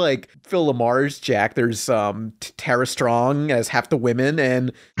thing. There's, like, Phil Lamar's Jack, there's Tara Strong as half the women,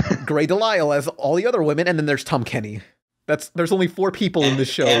 and Grey Delisle as all the other women, and then there's Tom Kenny. There's only 4 people in this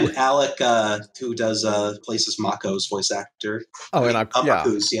show. And Alec, who does places Mako's voice actor. Oh, and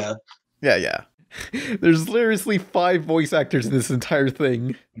Mako's, yeah. Yeah. There's seriously 5 voice actors in this entire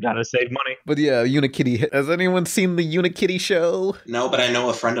thing. Gotta save money. But yeah, Unikitty. Has anyone seen the Unikitty show? No, but I know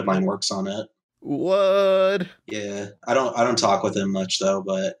a friend of mine works on it. What? Yeah, I don't talk with him much though,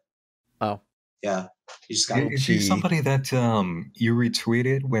 but yeah, he just got. Is he somebody that you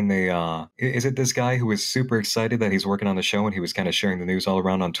retweeted when they? Is it this guy who was super excited that he's working on the show and he was kind of sharing the news all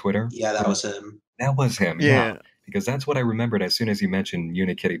around on Twitter? Yeah, that was him. That was him. Yeah. Because that's what I remembered as soon as you mentioned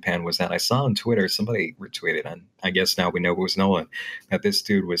Unikitty Pan was that I saw on Twitter somebody retweeted, and I guess now we know it was Nolan, that this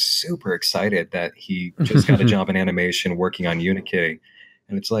dude was super excited that he just got a job in animation working on Unikitty.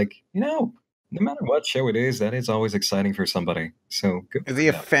 And it's like, no matter what show it is, that is always exciting for somebody. So good. Is he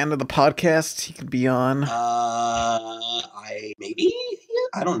a fan of the podcast? He could be on. Maybe.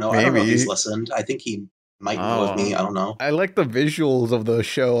 I don't know. Maybe. I don't know if he's listened. I think he might know of me. I don't know. I like the visuals of the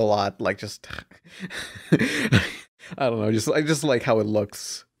show a lot. Like, just I don't know. I just like how it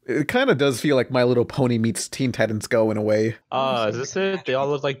looks. It kind of does feel like My Little Pony meets Teen Titans Go in a way. Is this it? They all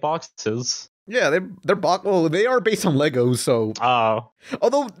look like boxes. Yeah, they are based on Legos, so.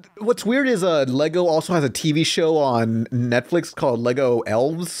 Although what's weird is Lego also has a TV show on Netflix called Lego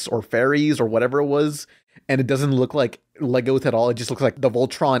Elves or Fairies or whatever it was, and it doesn't look like Legos at all. It just looks like the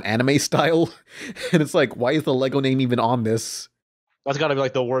Voltron anime style, and it's like, why is the Lego name even on this? That's got to be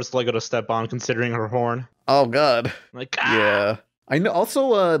like the worst Lego to step on, considering her horn. Oh God. Like yeah. I know.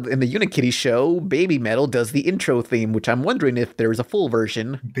 Also, in the Unikitty show, Baby Metal does the intro theme, which I'm wondering if there's a full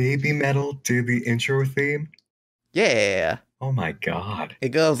version. Baby Metal did the intro theme? Yeah. Oh my God. It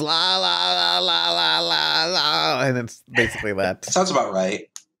goes la la la la la la la, and it's basically that. Sounds about right.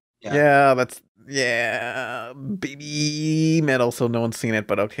 Yeah, Baby Metal. So no one's seen it,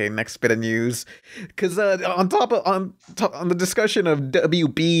 but okay. Next bit of news, because on the discussion of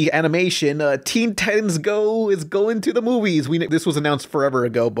WB animation, Teen Titans Go is going to the movies. This was announced forever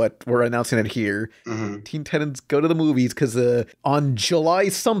ago, but we're announcing it here. Mm-hmm. Teen Titans Go to the movies because on July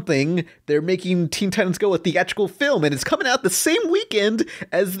something they're making Teen Titans Go a theatrical film, and it's coming out the same weekend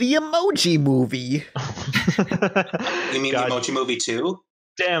as the Emoji Movie. You mean the Emoji Movie 2?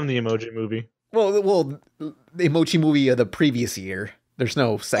 Damn the Emoji Movie. Well, the Emoji Movie of the previous year. There's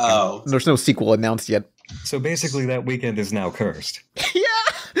no second. Oh. There's no sequel announced yet. So basically, that weekend is now cursed.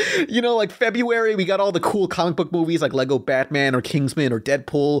 Yeah, like February we got all the cool comic book movies like Lego Batman or Kingsman or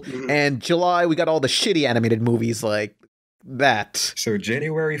Deadpool, and July we got all the shitty animated movies like that. So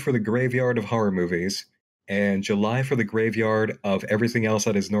January for the graveyard of horror movies, and July for the graveyard of everything else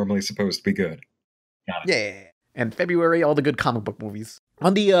that is normally supposed to be good. Got it. Yeah. And February, all the good comic book movies.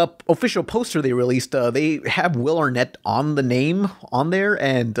 On the official poster they released, they have Will Arnett on the name on there,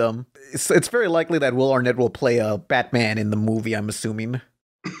 and it's very likely that Will Arnett will play Batman in the movie, I'm assuming.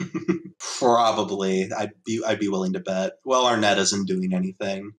 Probably. I'd be willing to bet. Will Arnett isn't doing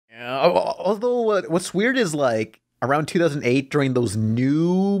anything. Yeah, although what's weird is, like, around 2008, during those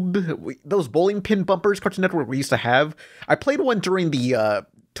bowling pin bumpers Cartoon Network we used to have, I played one during the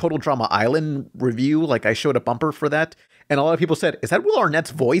Total Drama Island review. Like, I showed a bumper for that, and a lot of people said, is that Will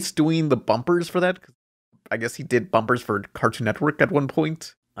Arnett's voice doing the bumpers for that? I guess he did bumpers for Cartoon Network at one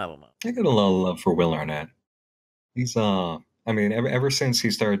point. I don't know. I got a lot of love for Will Arnett. He's I mean, ever since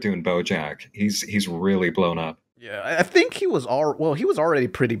he started doing BoJack, he's really blown up. Yeah, I think he was he was already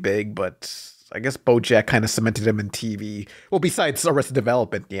pretty big, but I guess BoJack kind of cemented him in TV. Well, besides Arrested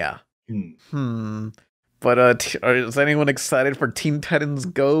Development, yeah. But is anyone excited for Teen Titans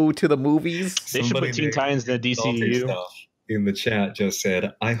Go to the movies? They should put Teen Titans in the DCU. In the chat just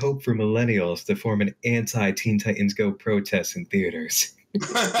said, I hope for millennials to form an anti-Teen Titans Go protest in theaters.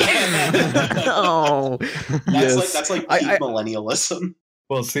 Oh, that's like peak millennialism.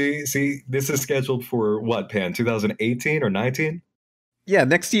 Well, see, this is scheduled for what, Pan? 2018 or 19? Yeah,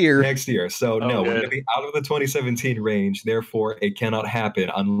 next year. Next year. So no, we're going to be out of the 2017 range. Therefore, it cannot happen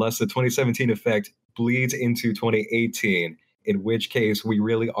unless the 2017 effect bleeds into 2018. In which case, we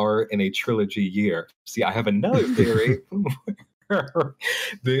really are in a trilogy year. See, I have another theory.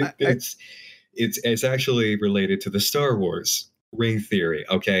 It's actually related to the Star Wars ring theory.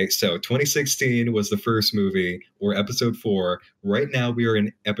 Okay, so 2016 was the first movie, or episode 4. Right now, we are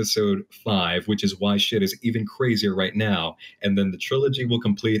in episode 5, which is why shit is even crazier right now. And then the trilogy will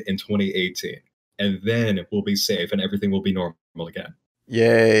complete in 2018, and then we'll be safe, and everything will be normal again.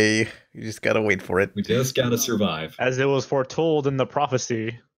 Yay. You just gotta wait for it. We just gotta survive. As it was foretold in the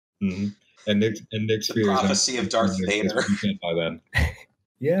prophecy. Mm-hmm. And Nick Spears. The prophecy of Darth Vader. By then.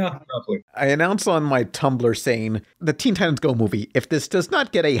 Yeah, probably. I announced on my Tumblr saying, the Teen Titans Go movie, if this does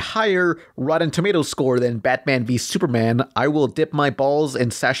not get a higher Rotten Tomatoes score than Batman v Superman, I will dip my balls in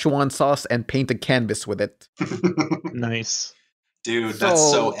Szechuan sauce and paint a canvas with it. Nice. Dude, that's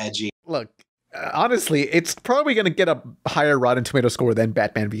so edgy. Look, honestly, it's probably going to get a higher Rotten Tomato score than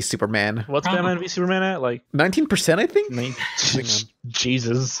Batman v Superman. What's Batman v Superman at? Like 19%, I think?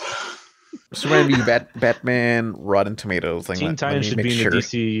 Jesus. Superman v Batman, Rotten Tomatoes. Teen Titans should be in the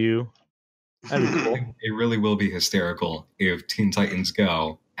DCU. That'd be cool. It really will be hysterical if Teen Titans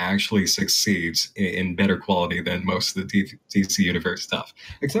Go actually succeeds in better quality than most of the DC Universe stuff.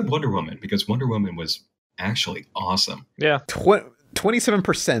 Except Wonder Woman, because Wonder Woman was actually awesome. Yeah.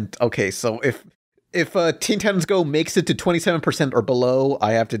 27%. Okay, so if Teen Titans Go makes it to 27% or below,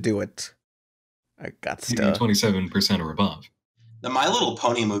 I have to do it. I got to 27% or above. The My Little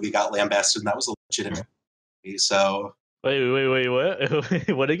Pony movie got lambasted, and that was a legitimate movie. So wait, what?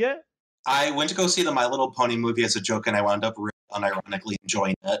 What again? I went to go see the My Little Pony movie as a joke, and I wound up really unironically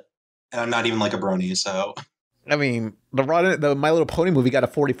enjoying it. And I'm not even like a brony, so. I mean, the My Little Pony movie got a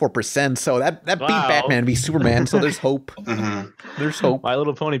 44%, so that beat Batman v Superman. So there's hope. Mm-hmm. There's hope. My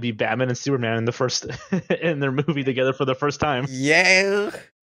Little Pony beat Batman and Superman in in their movie together for the first time. Yeah,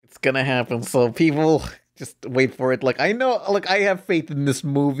 it's gonna happen. So people, just wait for it. Like, I know, like, I have faith in this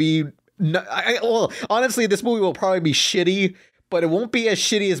movie. No, well, honestly, this movie will probably be shitty, but it won't be as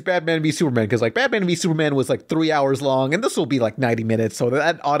shitty as Batman v Superman, because like Batman v Superman was like 3 hours long, and this will be like 90 minutes, so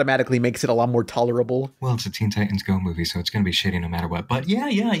that automatically makes it a lot more tolerable. Well, it's a Teen Titans Go movie, so it's gonna be shitty no matter what. But yeah.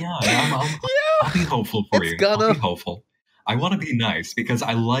 I'll be hopeful for you. I'll be hopeful. I want to be nice because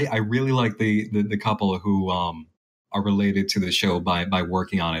I really like the couple who are related to the show by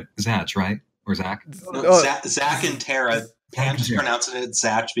working on it. Zach, right? Or Zach? Zach and Tara. Pam just pronouncing it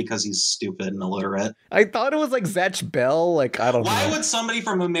Zach because he's stupid and illiterate. I thought it was like Zach Bell. Like, I don't know. Why would somebody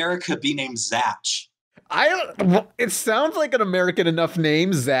from America be named Zach? It sounds like an American enough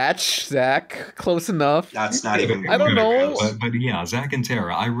name. Zach. Close enough. That's not even. I don't know. But yeah, Zach and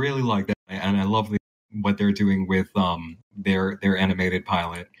Tara. I really like that, and I love what they're doing with their animated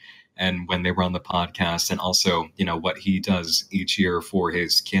pilot, and when they run the podcast, and also what he does each year for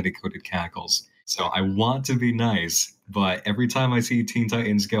his Candy Coated Cackles. So I want to be nice, but every time I see Teen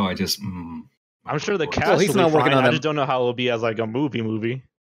Titans Go, I just. I'm sure the cast he's will not be working fine. on I them. just don't know how it'll be as like a movie.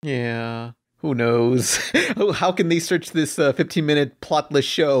 Yeah. Who knows? How can they stretch this 15-minute plotless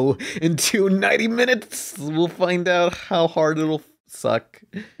show into 90 minutes? We'll find out how hard it'll suck.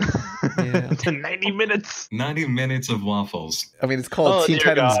 Yeah. 90 minutes. 90 minutes of waffles. I mean, it's called Teen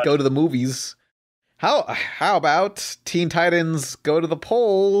Titans Go to the Movies. How about Teen Titans Go to the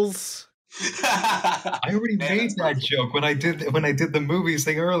Polls? I already made that joke when I did the movies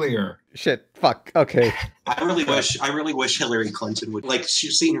thing earlier. Shit, fuck. Okay. I really wish Hillary Clinton would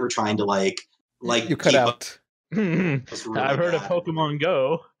she's seen her trying to like you cut out. Really I've heard of Pokemon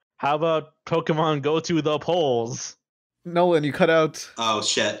Go. How about Pokemon Go to the polls? Nolan, you cut out. Oh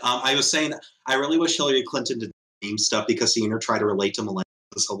shit. I was saying I really wish Hillary Clinton did name stuff because seeing her try to relate to millennials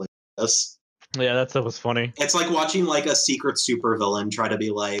is hilarious. Yeah, that stuff was funny. It's like watching like a secret supervillain try to be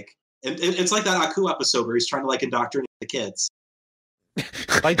like. It's like that Aku episode where he's trying to like indoctrinate the kids.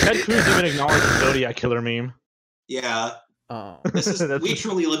 Like Ted Cruz even acknowledged the Zodiac Killer meme. Yeah. Oh. We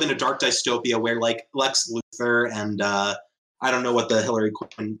truly live in a dark dystopia where like Lex Luthor and I don't know what the Hillary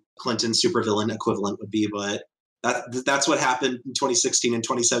Clinton supervillain equivalent would be, but that's what happened in 2016 and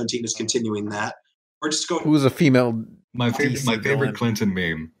 2017 is continuing that. Or just go. Who's a female? My favorite Clinton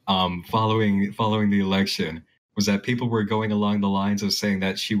meme, following the election, was that people were going along the lines of saying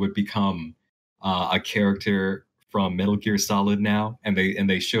that she would become a character from Metal Gear Solid now, and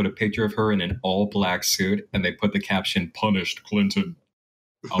they showed a picture of her in an all black suit, and they put the caption "Punished Clinton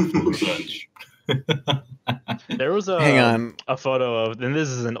out for revenge." There was a photo of, and this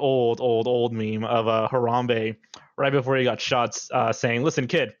is an old meme of Harambe right before he got shot, saying, "Listen,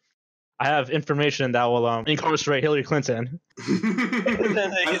 kid, I have information that will incarcerate Hillary Clinton."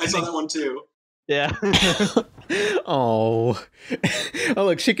 I saw that one too. Yeah. Oh,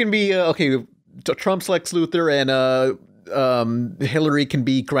 look, she can be okay. Trump's Lex Luthor and Hillary can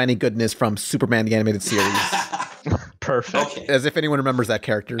be Granny Goodness from Superman the Animated Series. Perfect. Okay. As if anyone remembers that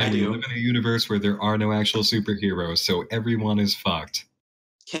character. I do. Live in a universe where there are no actual superheroes, so everyone is fucked.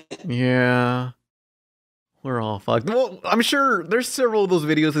 Yeah. We're all fucked. Well, I'm sure there's several of those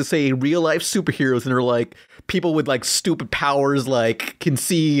videos that say real life superheroes, and they're like people with like stupid powers, like can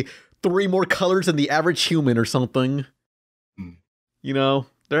see 3 more colors than the average human or something. You know,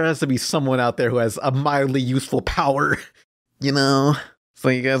 there has to be someone out there who has a mildly useful power. You know. So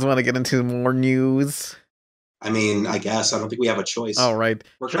you guys want to get into more news? I mean, I guess I don't think we have a choice. All right.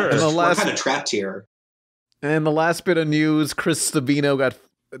 We're kind of trapped here. And the last bit of news, Chris Savino got.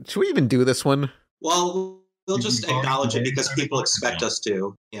 Should we even do this one? Well, we'll just acknowledge it because people expect us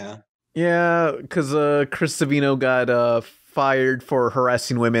to. Yeah. Yeah, because Chris Savino got fired for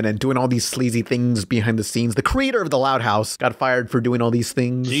harassing women and doing all these sleazy things behind the scenes. The creator of the Loud House got fired for doing all these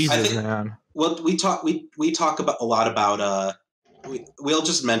things. Jesus, man. Well, we talk about a lot about we'll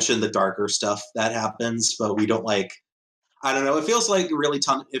just mention the darker stuff that happens, but we don't like. I don't know. It feels like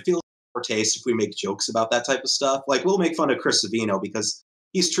it feels poor taste if we make jokes about that type of stuff. Like we'll make fun of Chris Savino because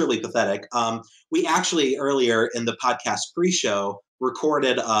he's truly pathetic. We actually earlier in the podcast pre-show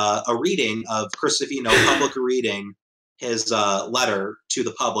recorded a reading of Chris Savino, public reading his letter to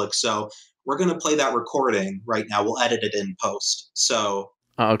the public. So we're going to play that recording right now. We'll edit it in post. So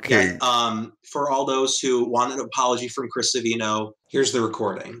okay. Yeah, for all those who want an apology from Chris Savino, here's the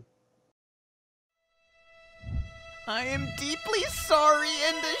recording. I am deeply sorry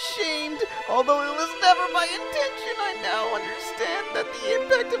and ashamed. Although it was never my intention, I now understand that the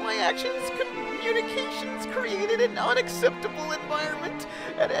impact of my actions communications created an unacceptable environment.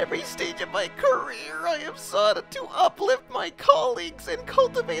 At every stage of my career, I have sought to uplift my colleagues and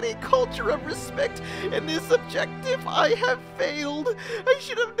cultivate a culture of respect. In this objective, I have failed. I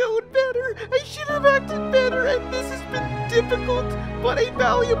should have known better. I should have acted better, and this has been difficult, but a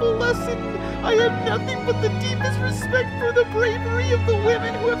valuable lesson. I have nothing but the deepest respect for the bravery of the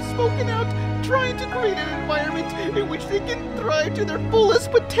women who have spoken out, trying to create an environment in which they can thrive to their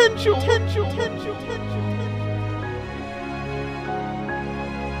fullest potential.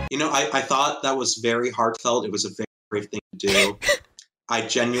 You know, I thought that was very heartfelt. It was a very brave thing to do.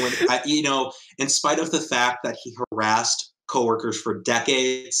 You know, in spite of the fact that he harassed coworkers for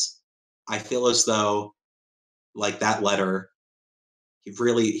decades, I feel as though, like that letter, he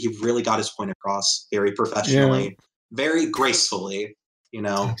really got his point across very professionally, very gracefully, you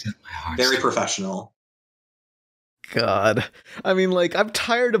know, very professional. God. I mean, like, I'm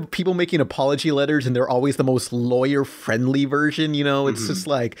tired of people making apology letters and they're always the most lawyer-friendly version, you know? It's just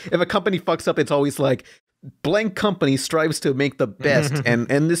like, if a company fucks up, it's always like, blank company strives to make the best, and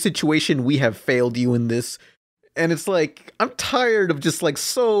in this situation, we have failed you in this. And it's like, I'm tired of just, like,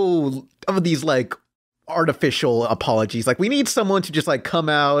 of these, like, artificial apologies. Like, we need someone to just, like, come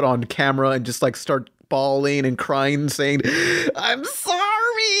out on camera and just, like, start bawling and crying, saying, I'm sorry!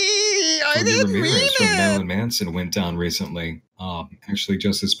 I didn't mean it! From Marilyn Manson went down recently, actually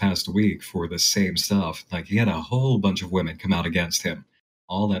just this past week for the same stuff. Like, he had a whole bunch of women come out against him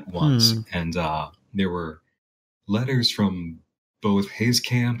all at once. And there were letters from both his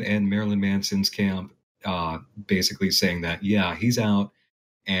camp and Marilyn Manson's camp basically saying that, yeah, he's out.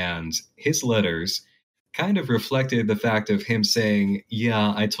 And his letters kind of reflected the fact of him saying,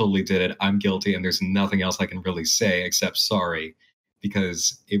 yeah, I totally did it. I'm guilty, and there's nothing else I can really say except sorry,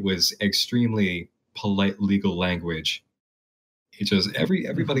 because it was extremely polite legal language. It just,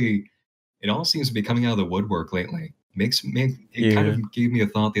 everybody, it all seems to be coming out of the woodwork lately. Kind of gave me a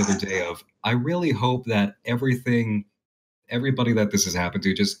thought the other day of, I really hope that everybody that this has happened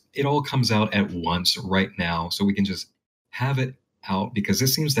to, just, it all comes out at once right now, so we can just have it out, because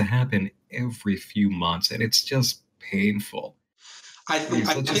this seems to happen every few months, and it's just painful. I think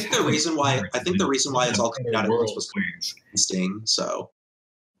the reason why it's all coming out at once was Sting. So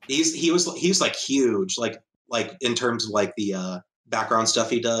he was like huge, like in terms of like the background stuff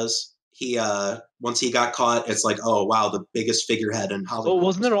he does. He once he got caught, it's like, oh wow, the biggest figurehead in Hollywood. Well,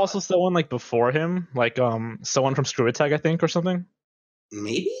 wasn't there also someone like before him, like someone from Screw Attack, I think, or something?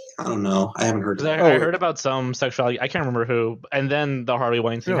 Maybe, I don't know. I haven't heard. I heard about some sexuality. I can't remember who. And then the Harvey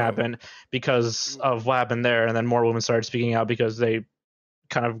Weinstein happened because of what happened there, and then more women started speaking out because they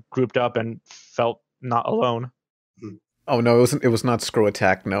kind of grouped up and felt not alone. Oh no, it was not Screw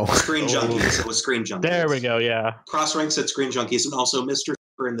Attack. No, Screen Junkies. It was Screen Junkies. There we go. Yeah. Crossrank said Screen Junkies, and also Mr.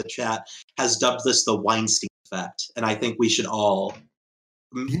 in the chat has dubbed this the Weinstein effect, and I think we should all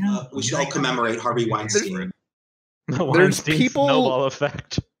commemorate Harvey Weinstein. There's people snowball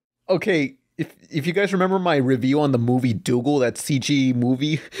effect. Okay, if you guys remember my review on the movie Dougal, that CG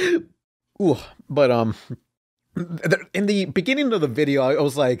movie, but in the beginning of the video, I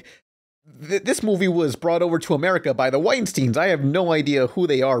was like, this movie was brought over to America by the Weinsteins. I have no idea who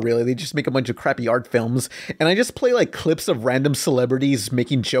they are, really. They just make a bunch of crappy art films. And I just play like clips of random celebrities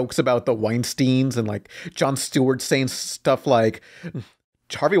making jokes about the Weinsteins, and like Jon Stewart saying stuff like,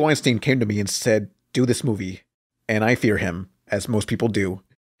 Harvey Weinstein came to me and said, do this movie. And I fear him, as most people do.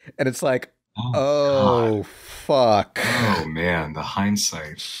 And it's like, oh fuck. Oh man, the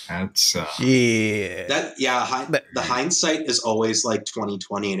hindsight. That's yeah. The hindsight is always like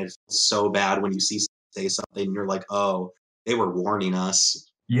 2020, and it feels so bad when you say something and you're like, oh, they were warning us.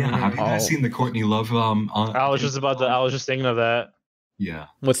 Yeah, have you guys seen the Courtney Love I was just thinking of that. Yeah.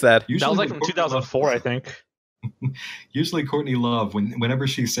 What's that? That was like from 2004, I think. Usually Courtney Love, whenever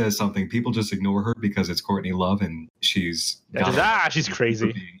she says something, people just ignore her because it's Courtney Love and she's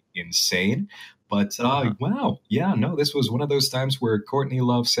crazy, insane. But wow, yeah, no, this was one of those times where Courtney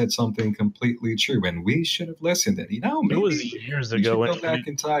Love said something completely true, and we should have listened. And maybe it was years ago. We should go back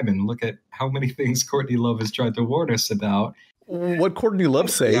in time and look at how many things Courtney Love has tried to warn us about. What Courtney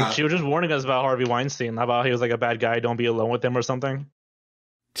Love say? Yeah. She was just warning us about Harvey Weinstein, about he was like a bad guy. Don't be alone with him or something.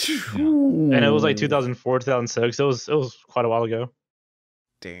 And it was like 2004, 2006. It was quite a while ago.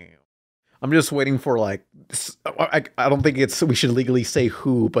 Damn. I'm just waiting for like I don't think we should legally say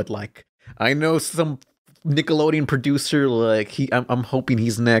who, but like I know some Nickelodeon producer, like I'm hoping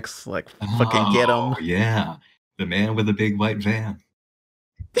he's next. Like fucking get him. Yeah, the man with the big white van.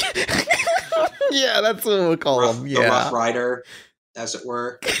 Yeah, that's what we'll call him. Yeah, the Rough Rider, as it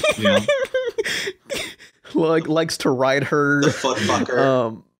were. Yeah. Likes to ride her. The foot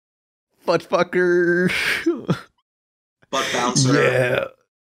fucker. Butt fucker. Butt bouncer. Yeah.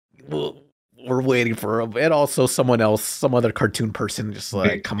 Well, we're waiting for him. And also someone else, some other cartoon person, just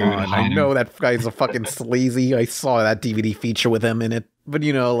like, come on. I know that guy's a fucking sleazy. I saw that DVD feature with him in it. But,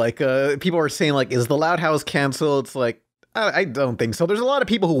 you know, like, people are saying, like, is the Loud House canceled? It's like, I don't think so. There's a lot of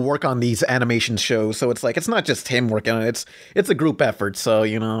people who work on these animation shows, so it's like, it's not just him working on it. It's a group effort, so,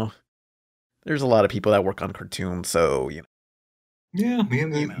 you know. There's a lot of people that work on cartoons, so, you know. Yeah,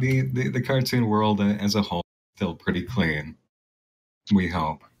 the cartoon world as a whole is still pretty clean. We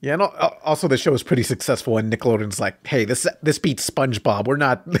hope. Yeah, and also the show is pretty successful, and Nickelodeon's like, hey, this beats SpongeBob.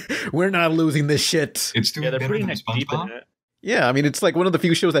 We're not losing this shit. It's doing better than SpongeBob. Yeah, I mean, it's like one of the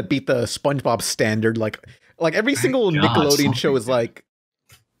few shows that beat the SpongeBob standard. Like every single Nickelodeon show is like,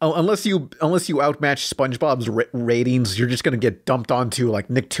 unless you outmatch SpongeBob's ratings, you're just gonna get dumped onto like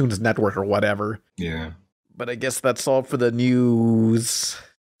Nicktoons Network or whatever. Yeah. But I guess that's all for the news.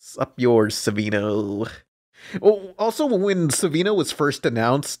 It's up yours, Savino. Well, also, when Savino was first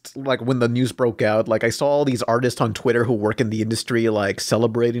announced, like when the news broke out, like I saw all these artists on Twitter who work in the industry like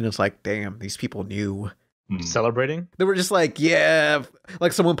celebrating. It's like, damn, these people knew. Celebrating? They were just like, yeah,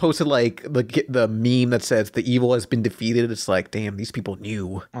 like someone posted like the meme that says the evil has been defeated. It's like, damn, these people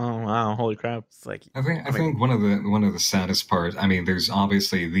knew. Oh wow, holy crap! It's like, I think one of the saddest parts. I mean, there's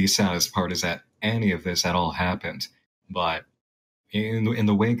obviously the saddest part is that any of this at all happened, but in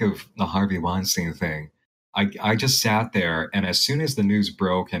the wake of the Harvey Weinstein thing, I just sat there, and as soon as the news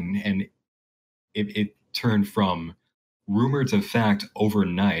broke and it turned from rumor to fact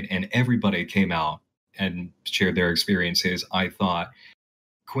overnight, and everybody came out and shared their experiences, I thought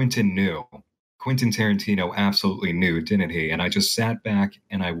Quentin knew. Quentin Tarantino absolutely knew, didn't he? And I just sat back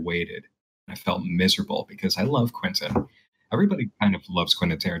and I waited. I felt miserable because I love Quentin. Everybody kind of loves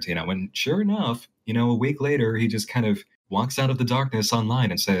Quentin Tarantino. And sure enough, you know, a week later, he just kind of walks out of the darkness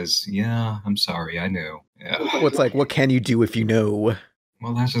online and says, yeah, I'm sorry, I knew. Yeah. It's like, what can you do if you know?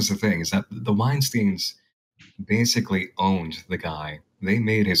 Well, that's just the thing, is that the Weinsteins basically owned the guy. They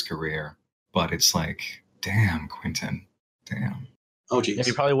made his career. But it's like, damn, Quentin. Damn. Oh, geez. Yeah,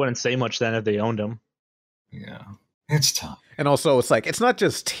 you probably wouldn't say much then if they owned him. Yeah. It's tough. And also, it's like, it's not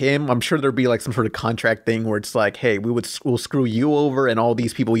just him. I'm sure there'd be like some sort of contract thing where it's like, hey, we'll screw you over and all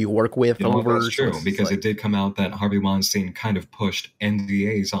these people you work with over. That's true, because it did come out that Harvey Weinstein kind of pushed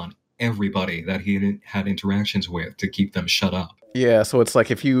NDAs on everybody that he had interactions with to keep them shut up. Yeah, so it's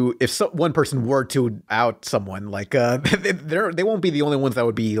like if one person were to out someone, like they won't be the only ones that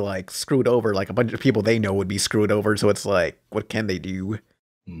would be like screwed over. Like a bunch of people they know would be screwed over. So it's like, what can they do?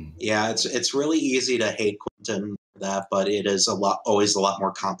 Yeah, it's really easy to hate Quentin for that, but it is always a lot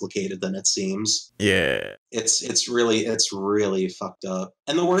more complicated than it seems. Yeah, it's really fucked up.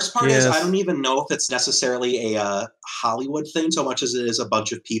 And the worst part is I don't even know if it's necessarily a Hollywood thing so much as it is a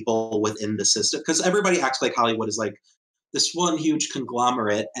bunch of people within the system, because everybody acts like Hollywood is like this one huge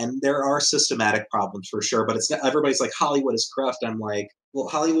conglomerate, and there are systematic problems for sure. But it's everybody's like Hollywood is corrupt. I'm like, well,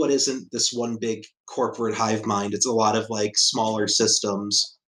 Hollywood isn't this one big corporate hive mind. It's a lot of like smaller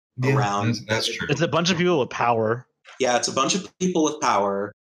systems around. That's true. It's a bunch of people with power. Yeah, it's a bunch of people with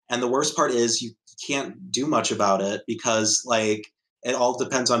power. And the worst part is you can't do much about it because like it all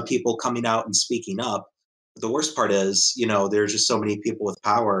depends on people coming out and speaking up. The worst part is, there's just so many people with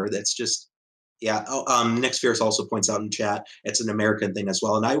power that's just, yeah. Nick Spears also points out in chat, it's an American thing as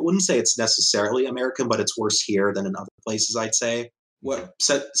well. And I wouldn't say it's necessarily American, but it's worse here than in other places, I'd say.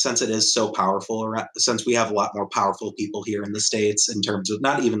 Since it is so powerful, since we have a lot more powerful people here in the States in terms of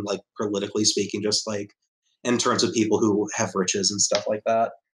not even like politically speaking, just like in terms of people who have riches and stuff like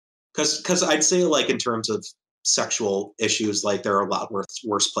that. Because I'd say like in terms of sexual issues, like there are a lot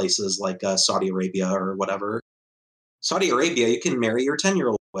worse places like Saudi Arabia or whatever. Saudi Arabia, you can marry your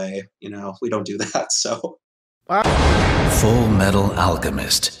 10-year-old away. We don't do that. So, Full Metal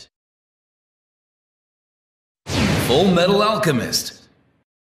Alchemist. Full Metal Alchemist.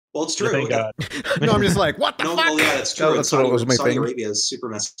 Well, it's true. Thank God. No, I'm just like, what the fuck? Well, yeah, it's true. That's what was my Saudi thing. Arabia is super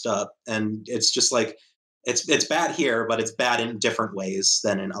messed up, and it's just like it's bad here, but it's bad in different ways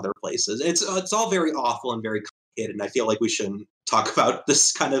than in other places. It's all very awful and very complicated, and I feel like we shouldn't talk about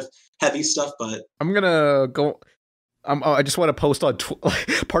this kind of heavy stuff. But I'm gonna go. I just want to post on.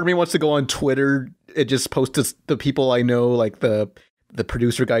 Part of me wants to go on Twitter. It just post to the people I know, like the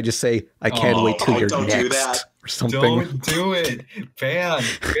producer guy. Just say, "I can't wait till you're don't next," do that. or something. Don't do it, Van.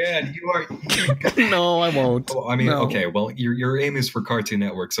 You are. No, I won't. Oh, I mean, No. okay. Well, your aim is for Cartoon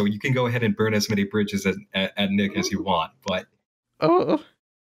Network, so you can go ahead and burn as many bridges at Nick as you want. But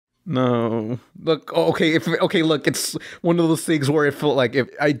no. Look, look, it's one of those things where it felt like if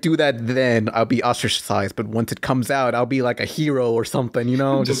I do that, then I'll be ostracized. But once it comes out, I'll be like a hero or something,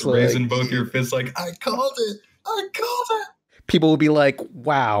 just raising both your fists, like I called it. People will be like,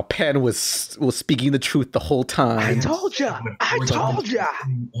 "Wow, Penn was speaking the truth the whole time." I told ya.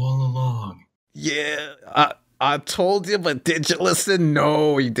 All along. Yeah, I told you, but did you listen?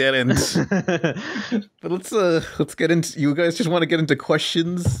 No, you didn't. But let's get into. You guys just want to get into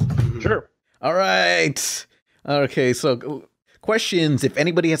questions? Sure. All right. Okay, so questions. If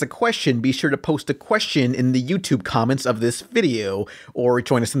anybody has a question, be sure to post a question in the YouTube comments of this video or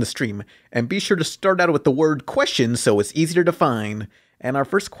join us in the stream. And be sure to start out with the word question so it's easier to find. And our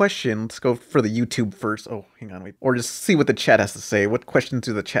first question, let's go for the YouTube first. Oh, hang on, wait. Or just see what the chat has to say. What questions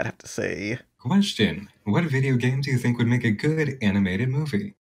do the chat have to say? Question. What video game do you think would make a good animated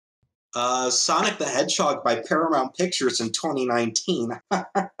movie? Sonic the Hedgehog by Paramount Pictures in 2019.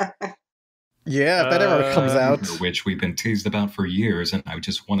 Yeah, if that ever comes out. Which we've been teased about for years, and I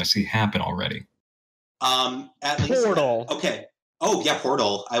just want to see happen already. At least Portal. Okay. Oh yeah,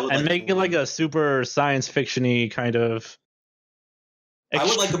 Portal. I would and make it like a super science fiction-y kind of. I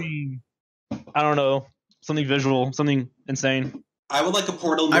would like I don't know, something visual, something insane. I would like a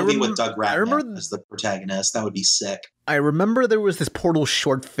Portal movie with Doug Ratman as the protagonist. That would be sick. I remember there was this Portal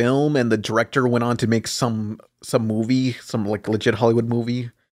short film, and the director went on to make some movie, some like legit Hollywood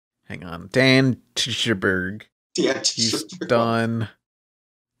movie. Hang on, Dan Tischerberg. Yeah, he's done.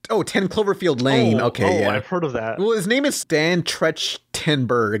 Oh, 10 Cloverfield Lane. Okay, yeah. I've heard of that. Well, his name is Stan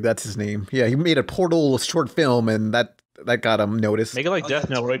Trechtenberg. That's his name. Yeah, he made a Portal short film, and that got him noticed. Make it like Death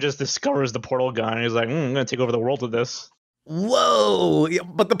Note, where he just discovers the portal gun, and he's like, I'm gonna take over the world with this. Whoa! Yeah,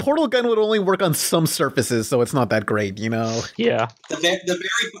 but the portal gun would only work on some surfaces, so it's not that great, Yeah.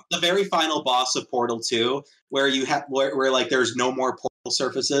 The very final boss of Portal 2, where you have where like there's no more portal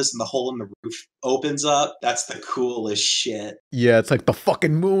surfaces and the hole in the roof opens up. That's the coolest shit. Yeah, it's like the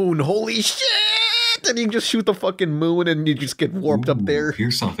fucking moon. Holy shit! And you just shoot the fucking moon, and you just get warped up there.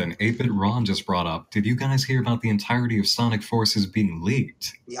 Here's something 8-Bit Ron just brought up. Did you guys hear about the entirety of Sonic Forces being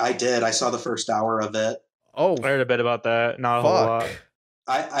leaked? Yeah, I did. I saw the first hour of it. Oh, I heard a bit about that. Not a whole lot.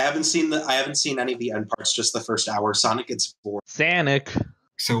 I haven't seen any of the end parts. Just the first hour. Sonic gets bored. Sonic.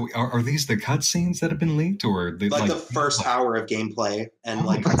 So are these the cutscenes that have been leaked, or like the first hour of gameplay and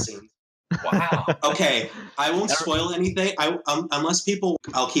like cutscenes? Wow. Okay, I won't spoil anything. Unless people,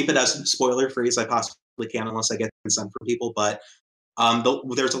 I'll keep it as spoiler free as I possibly can, unless I get consent from people. But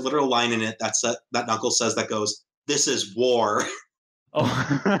there's a literal line in it that Knuckles says that goes, "This is war." Oh.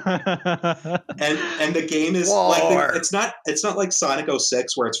 and the game is like it's not like Sonic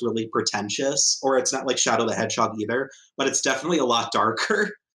 06 where it's really pretentious, or it's not like Shadow the Hedgehog either, but it's definitely a lot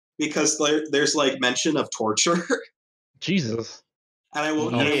darker because there's like mention of torture. Jesus. And I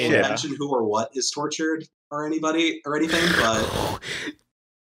won't mention who or what is tortured or anybody or anything, but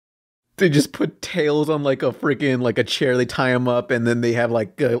they just put Tails on like a freaking like a chair. They tie him up, and then they have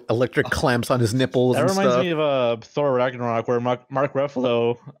like electric clamps on his nipples. That and reminds stuff. me of Thor Ragnarok, where Mark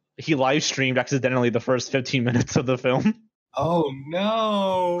Ruffalo he live streamed accidentally the first 15 minutes of the film. Oh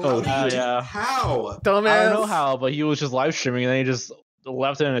no! Oh yeah. How? Dumbass. I don't know how, but he was just live streaming, and then he just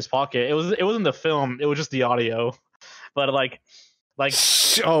left it in his pocket. It wasn't the film; it was just the audio. But like a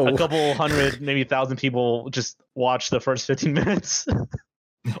couple hundred, maybe 1,000 people just watch the first 15 minutes.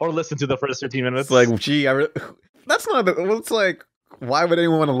 Or listen to the first 15 minutes. It's like, gee, that's not. It's like, why would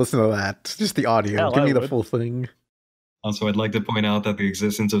anyone want to listen to that? Just the audio. Hell, Give I me the would. full thing. Also, I'd like to point out that the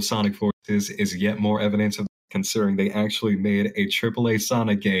existence of Sonic Forces is yet more evidence of considering they actually made a AAA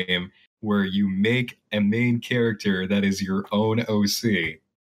Sonic game where you make a main character that is your own OC.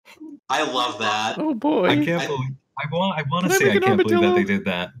 I love that. Oh boy! I can't believe. I want to say I can't believe that they did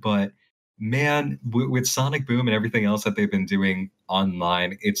that, but man, with Sonic Boom and everything else that they've been doing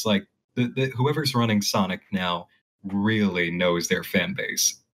online, it's like whoever's running Sonic now really knows their fan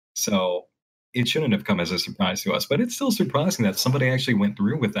base. So it shouldn't have come as a surprise to us, but it's still surprising that somebody actually went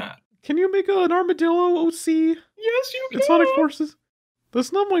through with that. Can you make an armadillo OC? Yes, you can. In Sonic Forces.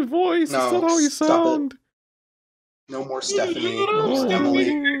 That's not my voice. No, That's not how you stop sound. No more Stephanie. No Emily.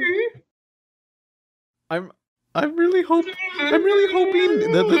 I'm really hoping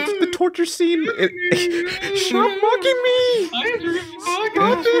the torture scene. Stop mocking me!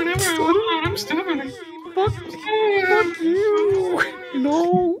 Stop it! Fuck you!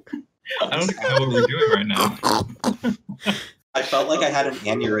 No. I don't think I know what we're doing right now. I felt like I had an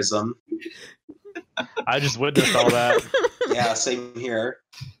aneurysm. I just witnessed all that. Yeah, same here.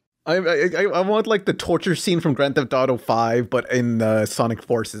 I want like the torture scene from Grand Theft Auto 5, but in Sonic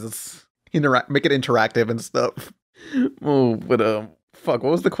Forces. Make it interactive and stuff. Oh, but fuck,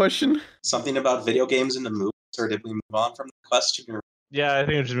 what was the question? Something about video games in the movies, or did we move on from the question? Or... Yeah, I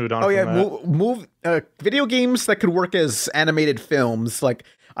think we just moved on. Oh from yeah, that. video games that could work as animated films. Like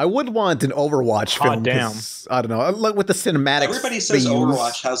I would want an Overwatch film. Damn. I don't know, like with the cinematics. Everybody says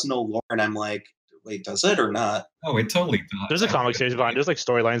Overwatch has no lore, and I'm like, wait, does it or not? Oh, it totally does. There's a comic series behind. There's like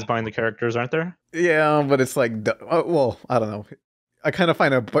storylines behind the characters, aren't there? Yeah, but it's like, well, I don't know. I kind of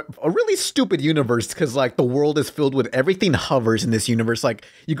find a really stupid universe because like the world is filled with everything hovers in this universe. Like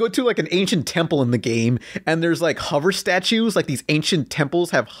you go to like an ancient temple in the game and there's like hover statues. Like these ancient temples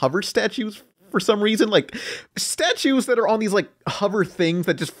have hover statues for some reason, like statues that are on these like hover things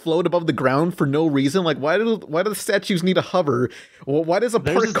that just float above the ground for no reason. Like why do the statues need to hover? Well, why does a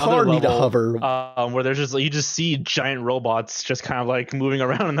parked car need to hover? Where there's just you just see giant robots just kind of like moving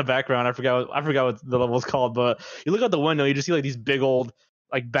around in the background. I forgot what the level is called, but you look out the window, you just see like these big old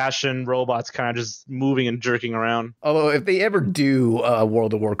like Bastion robots kind of just moving and jerking around. Although if they ever do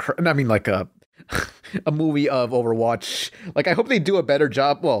World of Warcraft, I mean like a movie of Overwatch, like I hope they do a better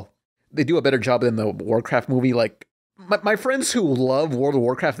job. Well, they do a better job than the Warcraft movie. Like my friends who love World of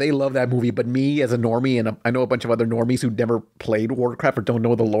Warcraft, they love that movie. But me as a normie, and I know a bunch of other normies who never played Warcraft or don't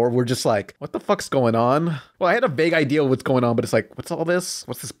know the lore, we're just like, what the fuck's going on? Well, I had a vague idea of what's going on, but it's like, what's all this?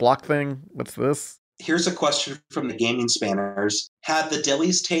 What's this block thing? What's this? Here's a question from the gaming spanners. Had the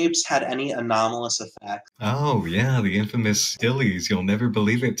Dillies tapes had any anomalous effects? Oh, yeah, the infamous Dillies You'll Never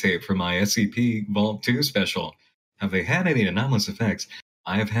Believe It tape from my SCP Vault 2 special. Have they had any anomalous effects?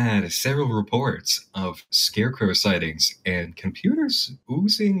 I have had several reports of scarecrow sightings and computers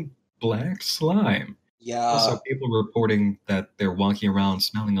oozing black slime. Yeah. Also, people reporting that they're walking around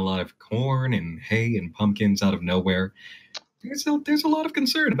smelling a lot of corn and hay and pumpkins out of nowhere. There's a lot of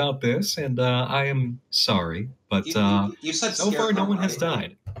concern about this, and I am sorry, but you said so far no one has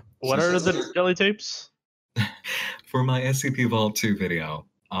died. What are the jelly tapes? For my SCP Vault 2 video.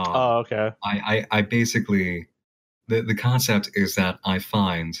 Oh, okay. I basically... The concept is that I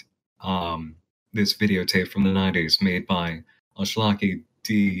find this videotape from the 90s made by a schlocky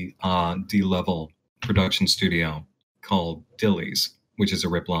D-level production studio called Dillies. which is a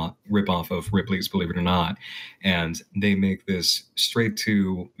rip-off of Ripley's Believe It or Not. And they make this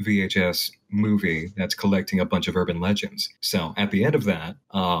straight-to VHS movie that's collecting a bunch of urban legends. So at the end of that,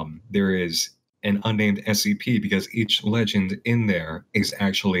 there is an unnamed SCP because each legend in there is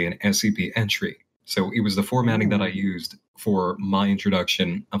actually an SCP entry. So it was the formatting that I used for my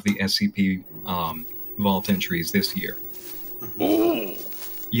introduction of the SCP vault entries this year. Ooh.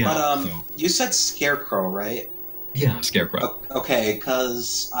 Yeah. But so, you said Scarecrow, right? yeah, Scarecrow. Okay,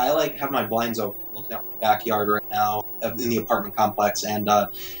 because I like have my blinds open, looking out my backyard right now in the apartment complex, and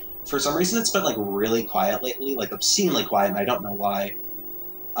for some reason it's been like really quiet lately, like obscenely quiet, and I don't know why.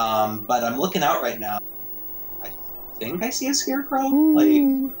 But I'm looking out right now. I think I see a Scarecrow.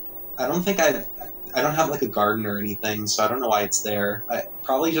 Like, I don't think I don't have like a garden or anything, so I don't know why it's there.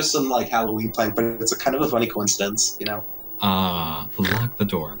 Probably just some like Halloween plant, but it's a kind of a funny coincidence, you know? Lock the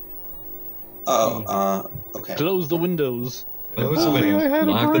door. Oh, okay. Close the windows. Close the windows.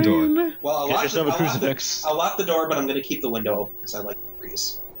 Lock the door. Well, I'll Get lock yourself a I'll lock crucifix. I'll lock the door, but I'm going to keep the window open because I like the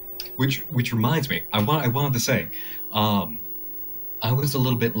breeze. Which reminds me, I wanted to say, I was a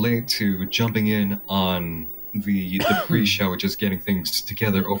little bit late to jumping in on the pre-show, just getting things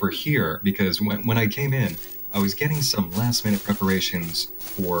together over here, because when I came in, I was getting some last-minute preparations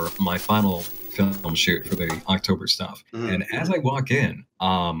for my final film shoot for the October stuff. And as I walk in,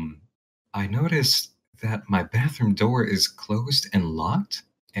 I noticed that my bathroom door is closed and locked,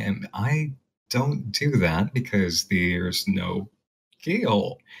 and I don't do that because there's no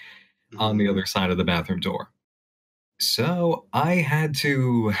keyhole on the other side of the bathroom door. So I had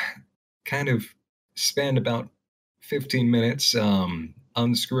to kind of spend about 15 minutes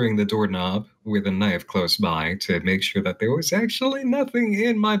unscrewing the doorknob with a knife close by to make sure that there was actually nothing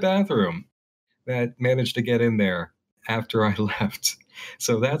in my bathroom that managed to get in there after I left.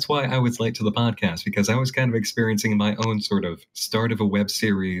 So that's why I was late to the podcast, because I was kind of experiencing my own sort of start of a web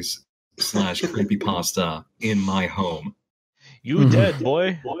series / creepypasta in my home. You dead,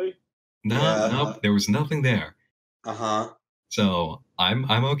 boy. No, there was nothing there. So I'm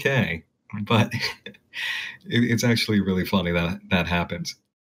okay, but it's actually really funny that happens.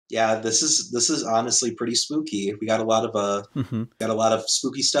 Yeah, this is honestly pretty spooky. We got a lot of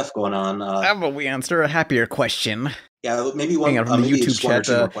spooky stuff going on. How about we answer a happier question? Yeah, maybe one. Hang on, from the maybe YouTube just one or chat.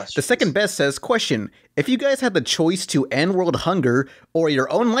 two more questions. The second best says, question: if you guys had the choice to end world hunger or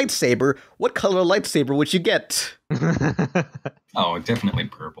your own lightsaber, what color lightsaber would you get? Oh, definitely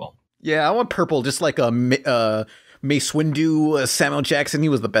purple. Yeah, I want purple, just like Mace Windu, Samuel Jackson. He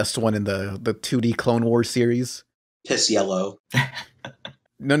was the best one in the 2D Clone Wars series. Piss yellow.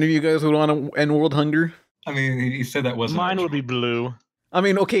 None of you guys would want to end world hunger? I mean, he said that wasn't. Mine would be blue. I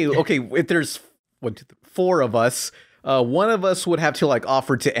mean, okay. If there's 4 of us, one of us would have to like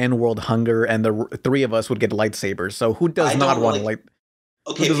offer to end world hunger, and the 3 of us would get lightsabers. So who does not want to like?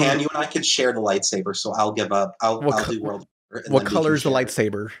 Okay, Pan, you and I could share the lightsaber, so I'll give up. I'll do world hunger. What color is the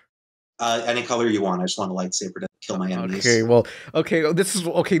lightsaber? Any color you want. I just want a lightsaber to kill my enemies. Okay, well,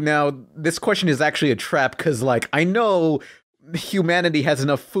 now this question is actually a trap, because like I know humanity has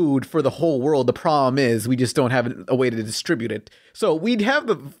enough food for the whole world. The problem is we just don't have a way to distribute it. So we'd have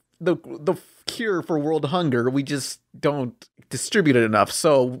the cure for world hunger. We just don't distribute it enough.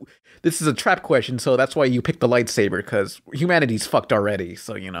 So this is a trap question. So that's why you pick the lightsaber, because humanity's fucked already.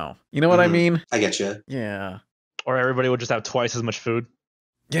 So you know what I mean? I get you. Yeah. Or everybody would just have twice as much food.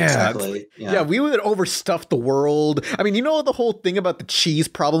 Yeah, exactly. Yeah, we would overstuff the world. I mean, you know the whole thing about the cheese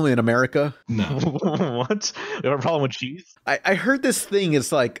problem in America? No. What? You have a problem with cheese? I heard this thing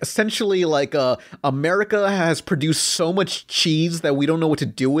is like essentially like America has produced so much cheese that we don't know what to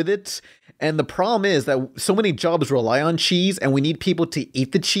do with it. And the problem is that so many jobs rely on cheese, and we need people to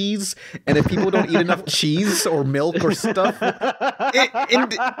eat the cheese. And if people don't eat enough cheese or milk or stuff, in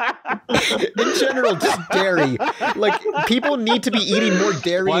general, just dairy. Like, people need to be eating more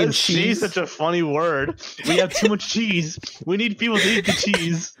dairy and cheese. Why is cheese such a funny word? We have too much cheese. We need people to eat the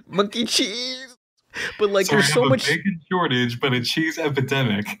cheese. Monkey cheese. But like, so there's so much bacon shortage, but a cheese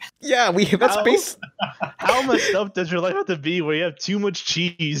epidemic. Yeah, How messed up does your life have to be where you have too much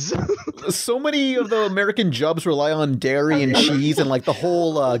cheese? So many of the American jobs rely on dairy and cheese, and like the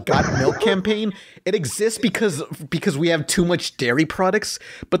whole Got Milk campaign. It exists because we have too much dairy products.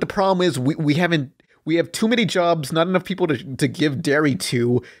 But the problem is we have too many jobs, not enough people to give dairy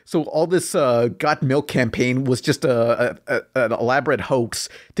to. So all this Got Milk campaign was just an elaborate hoax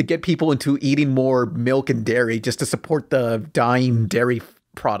to get people into eating more milk and dairy, just to support the dying dairy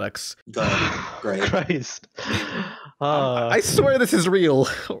products. Great. Christ. I swear this is real.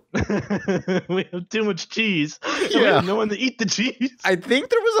 We have too much cheese. Yeah. We have no one to eat the cheese. I think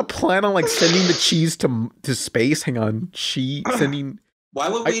there was a plan on like sending the cheese to space. Hang on, sending. Why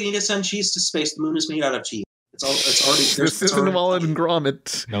would we need to send cheese to space? The moon is made out of cheese. It's already. This isn't Wallace and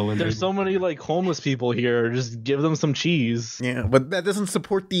Gromit. Nolan, There's so many like homeless people here. Just give them some cheese. Yeah, but that doesn't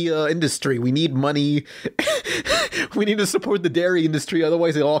support the industry. We need money. We need to support the dairy industry,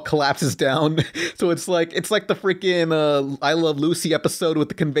 otherwise it all collapses down. So it's like the freaking I Love Lucy episode with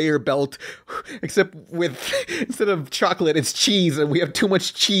the conveyor belt, except with instead of chocolate, it's cheese, and we have too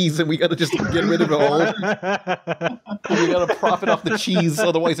much cheese, and we gotta just get rid of it all. We gotta profit off the cheese,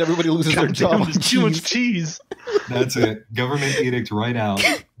 otherwise everybody loses their job. There's too much cheese. That's it. Government edict right out.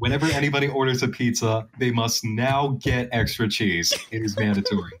 Whenever anybody orders a pizza, they must now get extra cheese. It is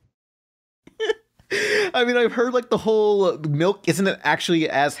mandatory. I mean, I've heard like the whole milk isn't it actually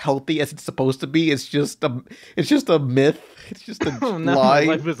as healthy as it's supposed to be. It's just a myth. It's just a lie.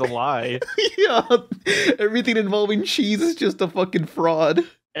 Life is a lie. Yeah, everything involving cheese is just a fucking fraud.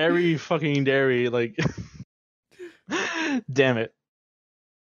 Every fucking dairy, like, damn it.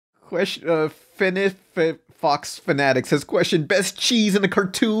 Question. Fox Fanatic says, question, best cheese in a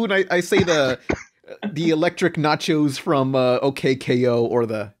cartoon? I say the electric nachos from OKKO or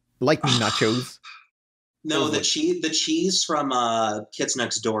the lightning nachos. No, the cheese from Kids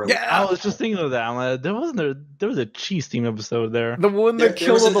Next Door. Yeah, I was just thinking of that. I'm like, there was a cheese team episode there. The one that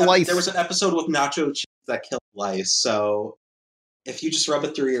killed the lice. There was an episode with nacho cheese that killed lice. So if you just rub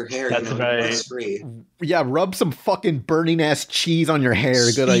it through your hair, that's it's free. Yeah, rub some fucking burning ass cheese on your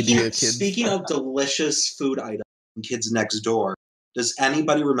hair. Good idea, kids. Speaking of delicious food items from Kids Next Door, does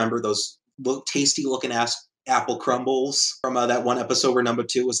anybody remember those tasty looking ass apple crumbles from that one episode where number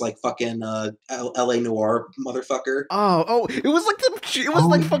 2 was like fucking LA Noir motherfucker? Oh, it was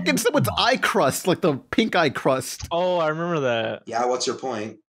like fucking someone's eye crust, like the pink eye crust. Oh, I remember that. Yeah, what's your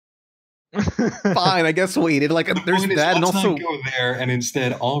point? Fine, I guess wait. There's that, and also not go there, and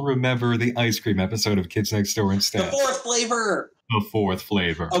instead I'll remember the ice cream episode of Kids Next Door instead. The fourth flavor. The fourth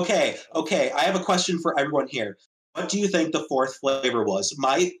flavor. Okay. I have a question for everyone here. What do you think the fourth flavor was?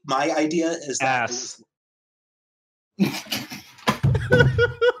 My idea is that ass.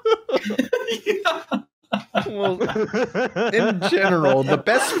 Well, in general, the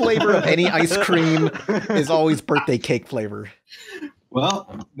best flavor of any ice cream is always birthday cake flavor.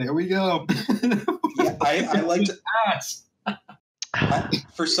 Well, there we go. Yeah, I like to ask.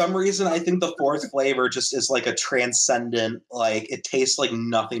 For some reason, I think the fourth flavor just is like a transcendent, like it tastes like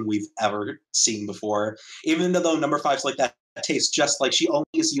nothing we've ever seen before. Even though number 5's like that tastes just like she only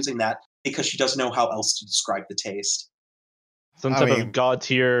is using that because she doesn't know how else to describe the taste. Some type of god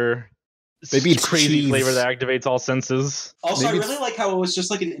tier, maybe it's crazy cheese. flavor that activates all senses. Also, maybe I really like how it was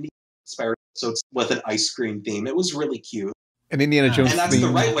just like an Indiana inspired episode with an ice cream theme. It was really cute. An Indiana Jones and that's theme. the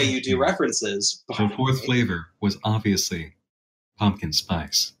right way you do references. The fourth flavor was obviously pumpkin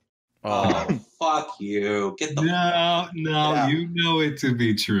spice. Oh, fuck you. Get the No, you know it to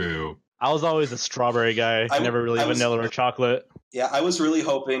be true. I was always a strawberry guy. Never really vanilla or chocolate. Yeah, I was really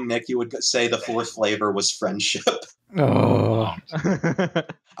hoping, Nick, you would say the fourth flavor was friendship. Oh.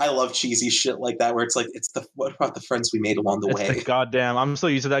 I love cheesy shit like that where it's like, what about the friends we made along the way? The goddamn, I'm so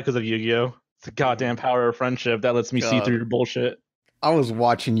used to that because of Yu-Gi-Oh! It's the goddamn power of friendship that lets me see through your bullshit. I was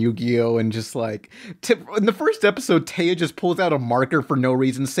watching Yu-Gi-Oh! And just like, in the first episode, Taya just pulls out a marker for no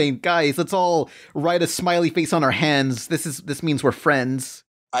reason saying, guys, let's all write a smiley face on our hands. This means we're friends.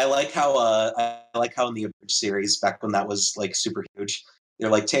 I like how in the Abridged series, back when that was like super huge, they're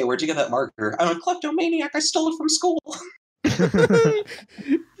like, Tay, where'd you get that marker? I'm a kleptomaniac, I stole it from school.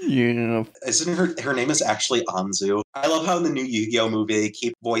 Yeah. Isn't her name is actually Anzu. I love how in the new Yu-Gi-Oh! Movie they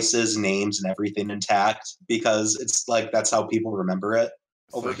keep voices, names, and everything intact because it's like that's how people remember it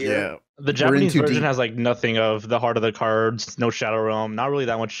over here. Yeah. The Japanese version has like nothing of the heart of the cards, no Shadow Realm, not really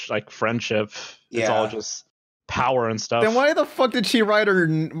that much like friendship. It's all just power and stuff. Then why the fuck did she write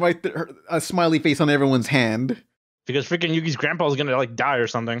a smiley face on everyone's hand? Because freaking Yugi's grandpa was gonna like die or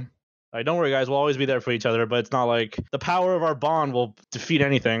something. Like, don't worry, guys, we'll always be there for each other, but it's not like the power of our bond will defeat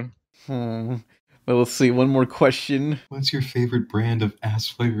anything. Well, let's see. One more question. What's your favorite brand of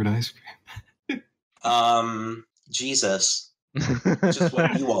ass-flavored ice cream? Jesus. Just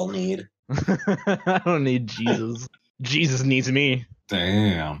what you all need. I don't need Jesus. Jesus needs me.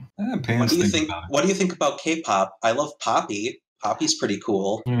 Damn. What do you think about K-pop? I love Poppy. Poppy's pretty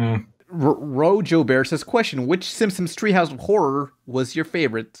cool. Rojo Bear says, question, which Simpsons Treehouse of Horror was your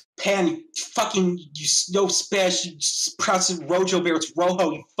favorite? Pan, you no special Rojo Bear, it's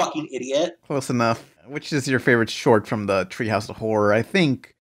Rojo, you fucking idiot. Close enough. Which is your favorite short from the Treehouse of Horror? I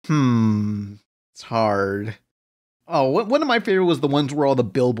think, it's hard. Oh, one of my favorite was the ones where all the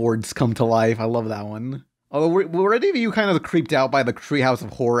billboards come to life. I love that one. Although, were any of you kind of creeped out by the Treehouse of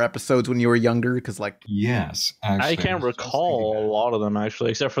Horror episodes when you were younger? Because, like... Yes, actually. I can't recall a lot of them,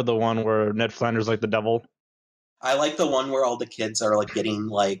 actually, except for the one where Ned Flanders like the devil. I like the one where all the kids are, like, getting,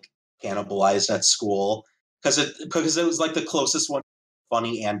 like, cannibalized at school. Because it was, like, the closest one,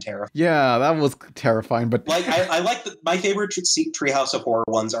 funny and terrifying. Yeah, that was terrifying, but... Like, I like... my favorite Treehouse of Horror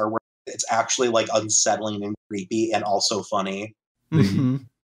ones are where it's actually, like, unsettling and creepy and also funny. Mm-hmm.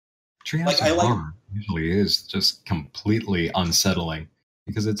 Treehouse of Horror usually is just completely unsettling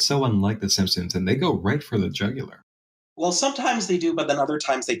because it's so unlike The Simpsons, and they go right for the jugular. Well, sometimes they do, but then other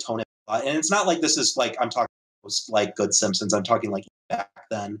times they tone it. And it's not like this is like I'm talking like good Simpsons. I'm talking like back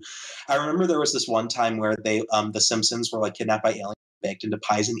then. I remember there was this one time where they the Simpsons were like kidnapped by aliens, baked into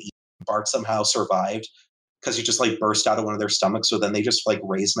pies and eaten. Bart somehow survived because he just like burst out of one of their stomachs. So then they just like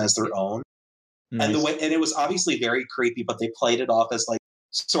raised him as their own. Nice. And it was obviously very creepy, but they played it off as like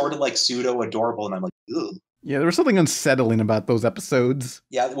sort of like pseudo adorable, and I'm like, ugh. Yeah, there was something unsettling about those episodes.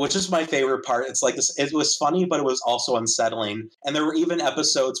 Yeah, which is my favorite part. It's like this. It was funny, but it was also unsettling. And there were even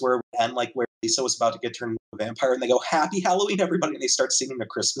episodes where where Lisa was about to get turned into a vampire, and they go, "Happy Halloween, everybody!" and they start singing a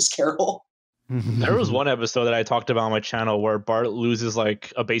Christmas Carol. There was one episode that I talked about on my channel where Bart loses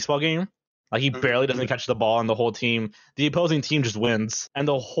like a baseball game. Like, he barely doesn't catch the ball, and the whole team, the opposing team just wins. And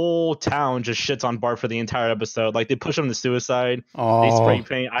the whole town just shits on Bart for the entire episode. Like, they push him to suicide. Oh. They spray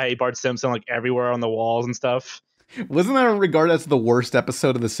paint I Hate Bart Simpson, like, everywhere on the walls and stuff. Wasn't that regarded as the worst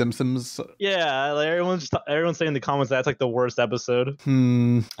episode of The Simpsons? Yeah, like, everyone's saying in the comments that's, like, the worst episode.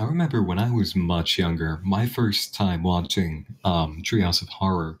 I remember when I was much younger, my first time watching Treehouse of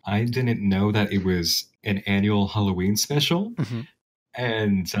Horror, I didn't know that it was an annual Halloween special. Mm-hmm.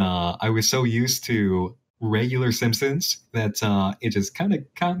 And I was so used to regular Simpsons that it just kind of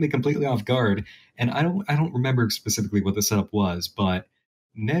caught me completely off guard. And I don't remember specifically what the setup was, but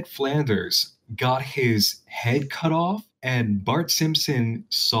Ned Flanders got his head cut off, and Bart Simpson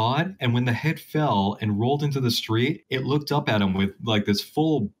saw it. And when the head fell and rolled into the street, it looked up at him with like this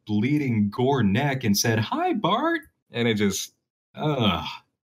full bleeding gore neck and said, "Hi, Bart." And it just, I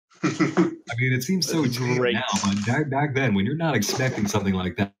mean, it seems so great now, but back then, when you're not expecting something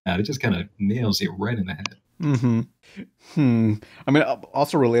like that, it just kind of nails you right in the head. I mean,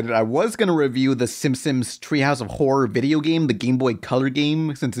 also related, I was going to review the Simpsons Treehouse of Horror video game, the Game Boy Color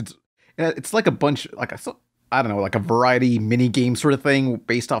game, since it's like a bunch, like I don't know, like a variety mini game sort of thing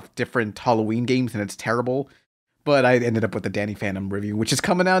based off different Halloween games, and it's terrible. But I ended up with the Danny Phantom review, which is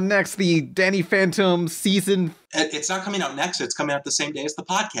coming out next. The Danny Phantom season. It's not coming out next. It's coming out the same day as the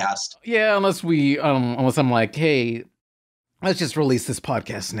podcast. Yeah, unless I'm like, hey, let's just release this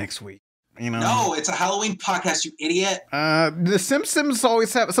podcast next week. You know? No, it's a Halloween podcast, you idiot. The Simpsons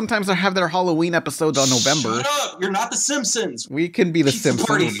sometimes have their Halloween episodes on November. Shut up! You're not the Simpsons. We can be the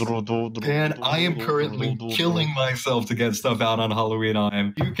Simpsons. And I am currently killing myself to get stuff out on Halloween on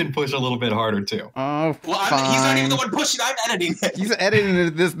him. You can push a little bit harder too. Oh, well, fine. He's not even the one pushing. I'm editing it. He's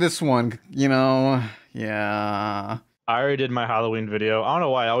editing this one. You know, yeah. I already did my Halloween video. I don't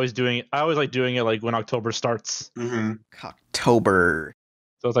know why. I always like doing it like when October starts. Mm-hmm. October.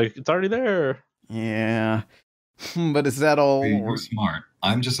 So it's like, it's already there. Yeah. But is that all? Hey, you're smart.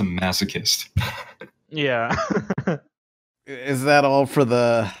 I'm just a masochist. Yeah. Is that all for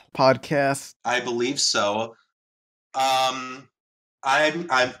the podcast? I believe so. I'm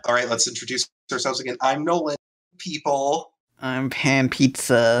all right, let's introduce ourselves again. I'm Nolan, people. I'm Pan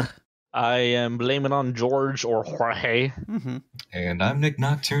Pizza. I am BlameItOnJORGE or Jorge. Mm-hmm. And I'm Nick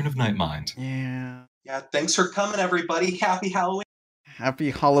Nocturne of NightMind. Yeah. Yeah, thanks for coming, everybody. Happy Halloween.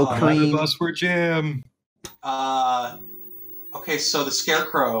 Happy Halloween. Us for Jim. Okay, so the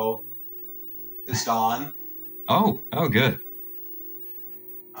Scarecrow is gone. Oh, good.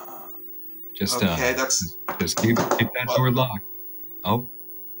 Just okay, just keep that door locked. Oh.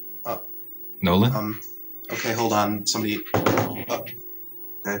 Nolan. Okay, hold on. Somebody. Okay,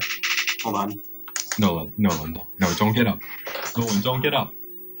 hold on. Nolan. No, don't get up. Nolan, don't get up.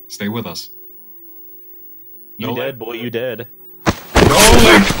 Stay with us. You Nolan. dead, boy. You dead.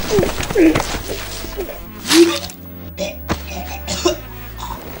 Nolan!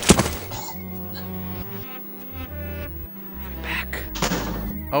 Back.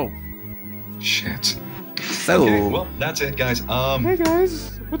 Oh. Shit. So. Okay, well, that's it, guys. Hey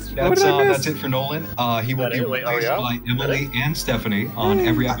guys, what did I miss? That's it for Nolan. He will be replaced by Emily and Stephanie on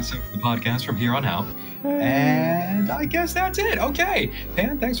every episode of the podcast from here on out. And I guess that's it. Okay,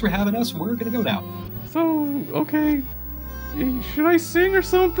 Pan, thanks for having us. We're gonna go now. So, okay. Should I sing or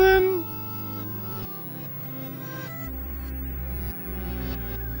something?